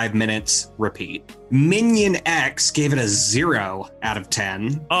 45 minutes, repeat. Minion X gave it a 0 out of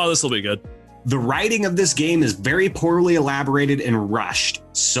 10. Oh, this will be good. The writing of this game is very poorly elaborated and rushed,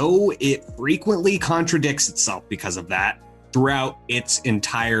 so it frequently contradicts itself because of that throughout its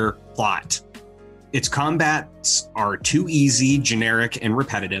entire plot. Its combats are too easy, generic, and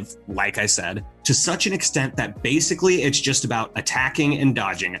repetitive, like I said, to such an extent that basically it's just about attacking and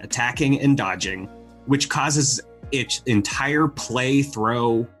dodging, which causes its entire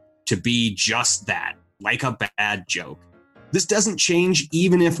playthrough to be just that, like a bad joke. This doesn't change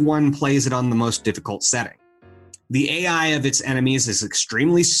even if one plays it on the most difficult setting. The AI of its enemies is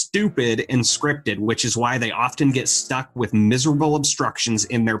extremely stupid and scripted, which is why they often get stuck with miserable obstructions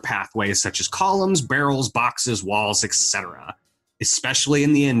in their pathways, such as columns, barrels, boxes, walls, etc., especially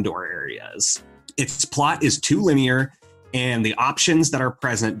in the indoor areas. Its plot is too linear, and the options that are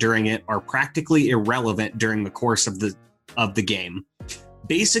present during it are practically irrelevant during the course of the game.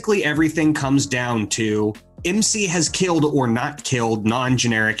 Basically, everything comes down to MC has killed or not killed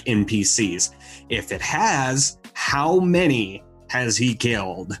non-generic NPCs. If it has, how many has he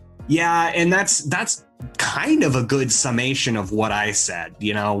killed? Yeah, and that's kind of a good summation of what I said,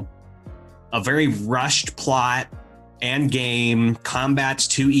 you know? A very rushed plot and game, combat's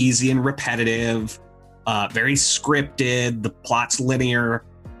too easy and repetitive, very scripted, the plot's linear,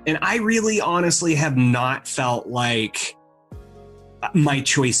 and I really honestly have not felt like my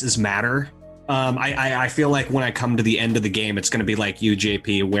choices matter. I feel like when I come to the end of the game, it's going to be like you,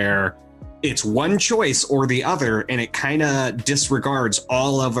 JP, where it's one choice or the other, and it kind of disregards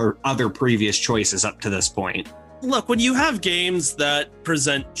all of our other previous choices up to this point. Look, when you have games that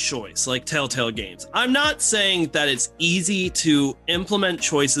present choice, like Telltale games, I'm not saying that it's easy to implement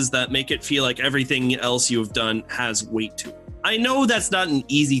choices that make it feel like everything else you've done has weight to it. I know that's not an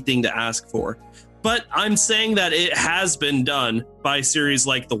easy thing to ask for, but I'm saying that it has been done by series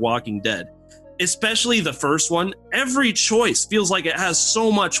like The Walking Dead. Especially the first one, every choice feels like it has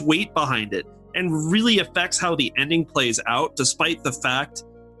so much weight behind it and really affects how the ending plays out, despite the fact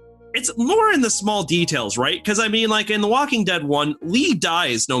it's more in the small details, right? Because I mean, like in The Walking Dead 1, Lee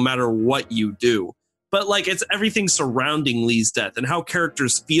dies no matter what you do. But like it's everything surrounding Lee's death and how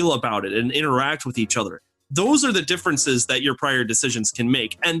characters feel about it and interact with each other. Those are the differences that your prior decisions can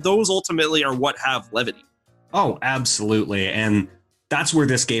make. And those ultimately are what have levity. Oh, absolutely. And that's where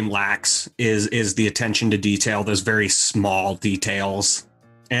this game lacks is the attention to detail, those very small details.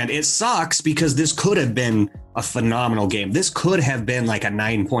 And it sucks because this could have been a phenomenal game. This could have been like a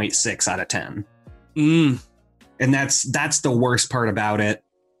 9.6 out of 10. And that's the worst part about it.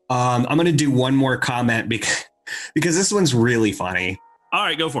 I'm going to do one more comment because this one's really funny. All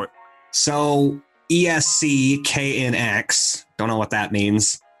right, go for it. So ESCKNX, don't know what that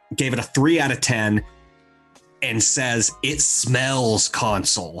means, gave it a 3 out of 10. And says, it smells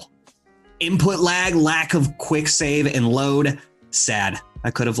console. Input lag, lack of quick save and load. Sad. I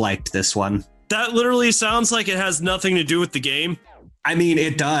could have liked this one. That literally sounds like it has nothing to do with the game. I mean,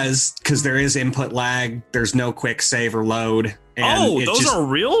 it does, because there is input lag. There's no quick save or load. And those are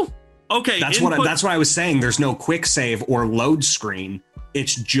real? Okay. That's what I was saying. There's no quick save or load screen.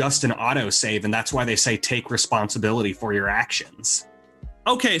 It's just an auto save. And that's why they say take responsibility for your actions.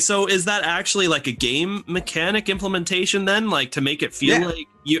 Okay, so is that actually like a game mechanic implementation then? Like to make it feel like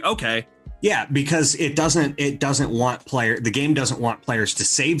you, okay. Yeah, because the game doesn't want players to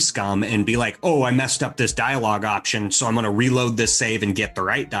save scum and be like, oh, I messed up this dialogue option, so I'm going to reload this save and get the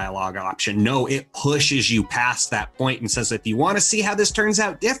right dialogue option. No, it pushes you past that point and says, if you want to see how this turns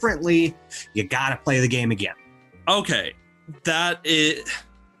out differently, you got to play the game again. Okay, I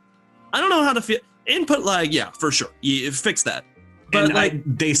don't know how to feel. Input lag, yeah, for sure. You fix that. But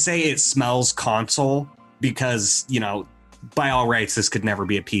they say it smells console because, you know, by all rights, this could never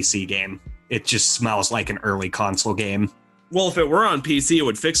be a PC game. It just smells like an early console game. Well, if it were on PC, it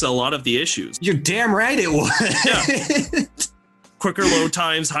would fix a lot of the issues. You're damn right it would. Yeah. Quicker load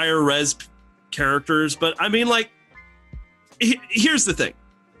times, higher res characters, but I mean, like, here's the thing.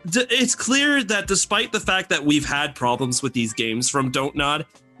 It's clear that despite the fact that we've had problems with these games from Don't Nod,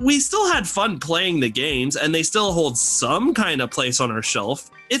 we still had fun playing the games, and they still hold some kind of place on our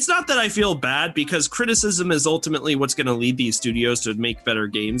shelf. It's not that I feel bad, because criticism is ultimately what's going to lead these studios to make better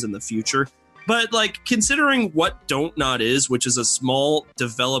games in the future. But, like, considering what Don't Nod is, which is a small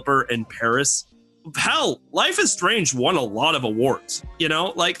developer in Paris, hell, Life is Strange won a lot of awards. You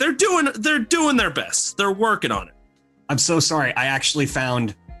know, like, they're doing their best. They're working on it. I'm so sorry. I actually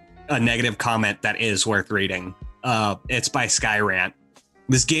found a negative comment that is worth reading. It's by Skyrant.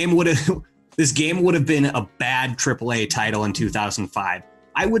 This game would have been a bad AAA title in 2005.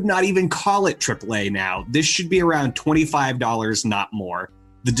 I would not even call it AAA now. This should be around $25, not more.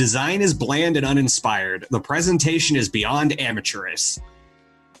 The design is bland and uninspired. The presentation is beyond amateurish.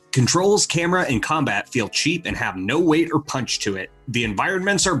 Controls, camera, and combat feel cheap and have no weight or punch to it. The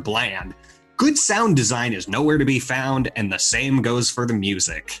environments are bland. Good sound design is nowhere to be found, and the same goes for the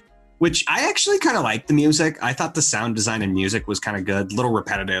music. Which I actually kind of like the music. I thought the sound design and music was kind of good, a little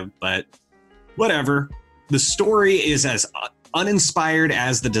repetitive, but whatever. The story is as uninspired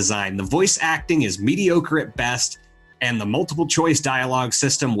as the design. The voice acting is mediocre at best, and the multiple choice dialogue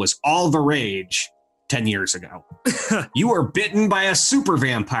system was all the rage 10 years ago. You are bitten by a super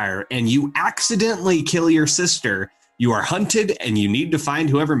vampire, and you accidentally kill your sister. You are hunted, and you need to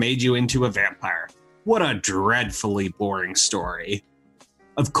find whoever made you into a vampire. What a dreadfully boring story.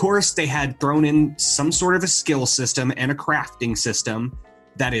 Of course, they had thrown in some sort of a skill system and a crafting system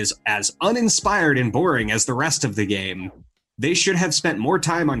that is as uninspired and boring as the rest of the game. They should have spent more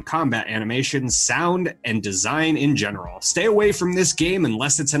time on combat animations, sound, and design in general. Stay away from this game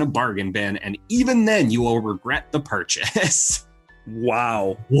unless it's in a bargain bin, and even then you will regret the purchase.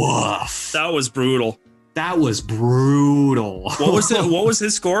 Wow. Woof. That was brutal. That was brutal. What was it? What was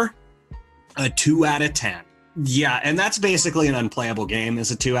his score? A 2 out of 10. Yeah, and that's basically an unplayable game,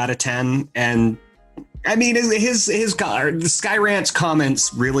 is a 2 out of 10. And I mean, the Skyrant's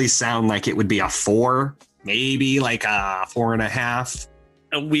comments really sound like it would be a 4, maybe like a 4.5.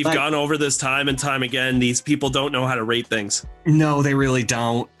 And we've gone over this time and time again. These people don't know how to rate things. No, they really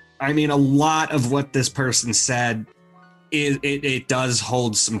don't. I mean, a lot of what this person said, it does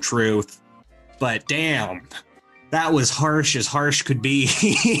hold some truth. But damn, that was harsh as harsh could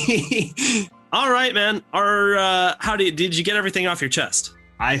be. All right, man. Did you get everything off your chest?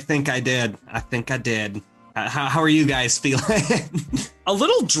 I think I did. How are you guys feeling? A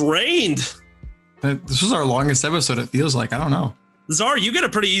little drained. This was our longest episode, it feels like. I don't know. Czar, you get a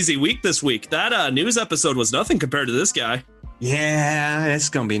pretty easy week this week. That news episode was nothing compared to this guy. Yeah, it's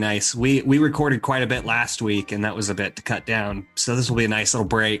going to be nice. We recorded quite a bit last week, and that was a bit to cut down. So this will be a nice little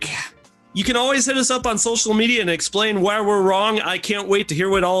break. You can always hit us up on social media and explain why we're wrong. I can't wait to hear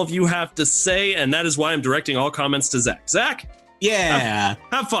what all of you have to say, and that is why I'm directing all comments to Zach. Zach? Yeah.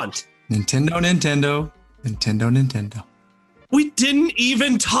 Have fun. Nintendo. We didn't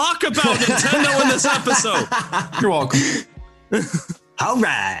even talk about Nintendo in this episode. You're welcome. All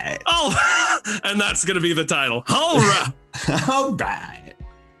right. Oh, and that's going to be the title. All right. All right.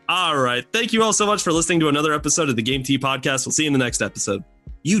 All right. Thank you all so much for listening to another episode of the Game Tea Podcast. We'll see you in the next episode.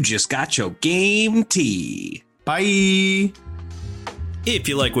 You just got your Game Tea. Bye. If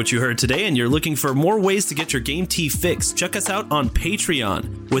you like what you heard today and you're looking for more ways to get your Game Tea fix, check us out on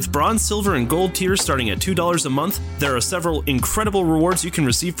Patreon. With bronze, silver, and gold tiers starting at $2 a month, there are several incredible rewards you can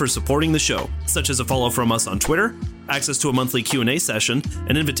receive for supporting the show, such as a follow from us on Twitter, access to a monthly Q&A session,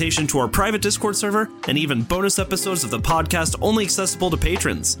 an invitation to our private Discord server, and even bonus episodes of the podcast only accessible to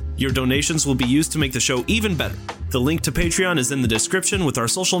patrons. Your donations will be used to make the show even better. The link to Patreon is in the description with our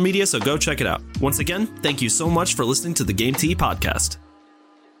social media, so go check it out. Once again, thank you so much for listening to the Game Tea Podcast.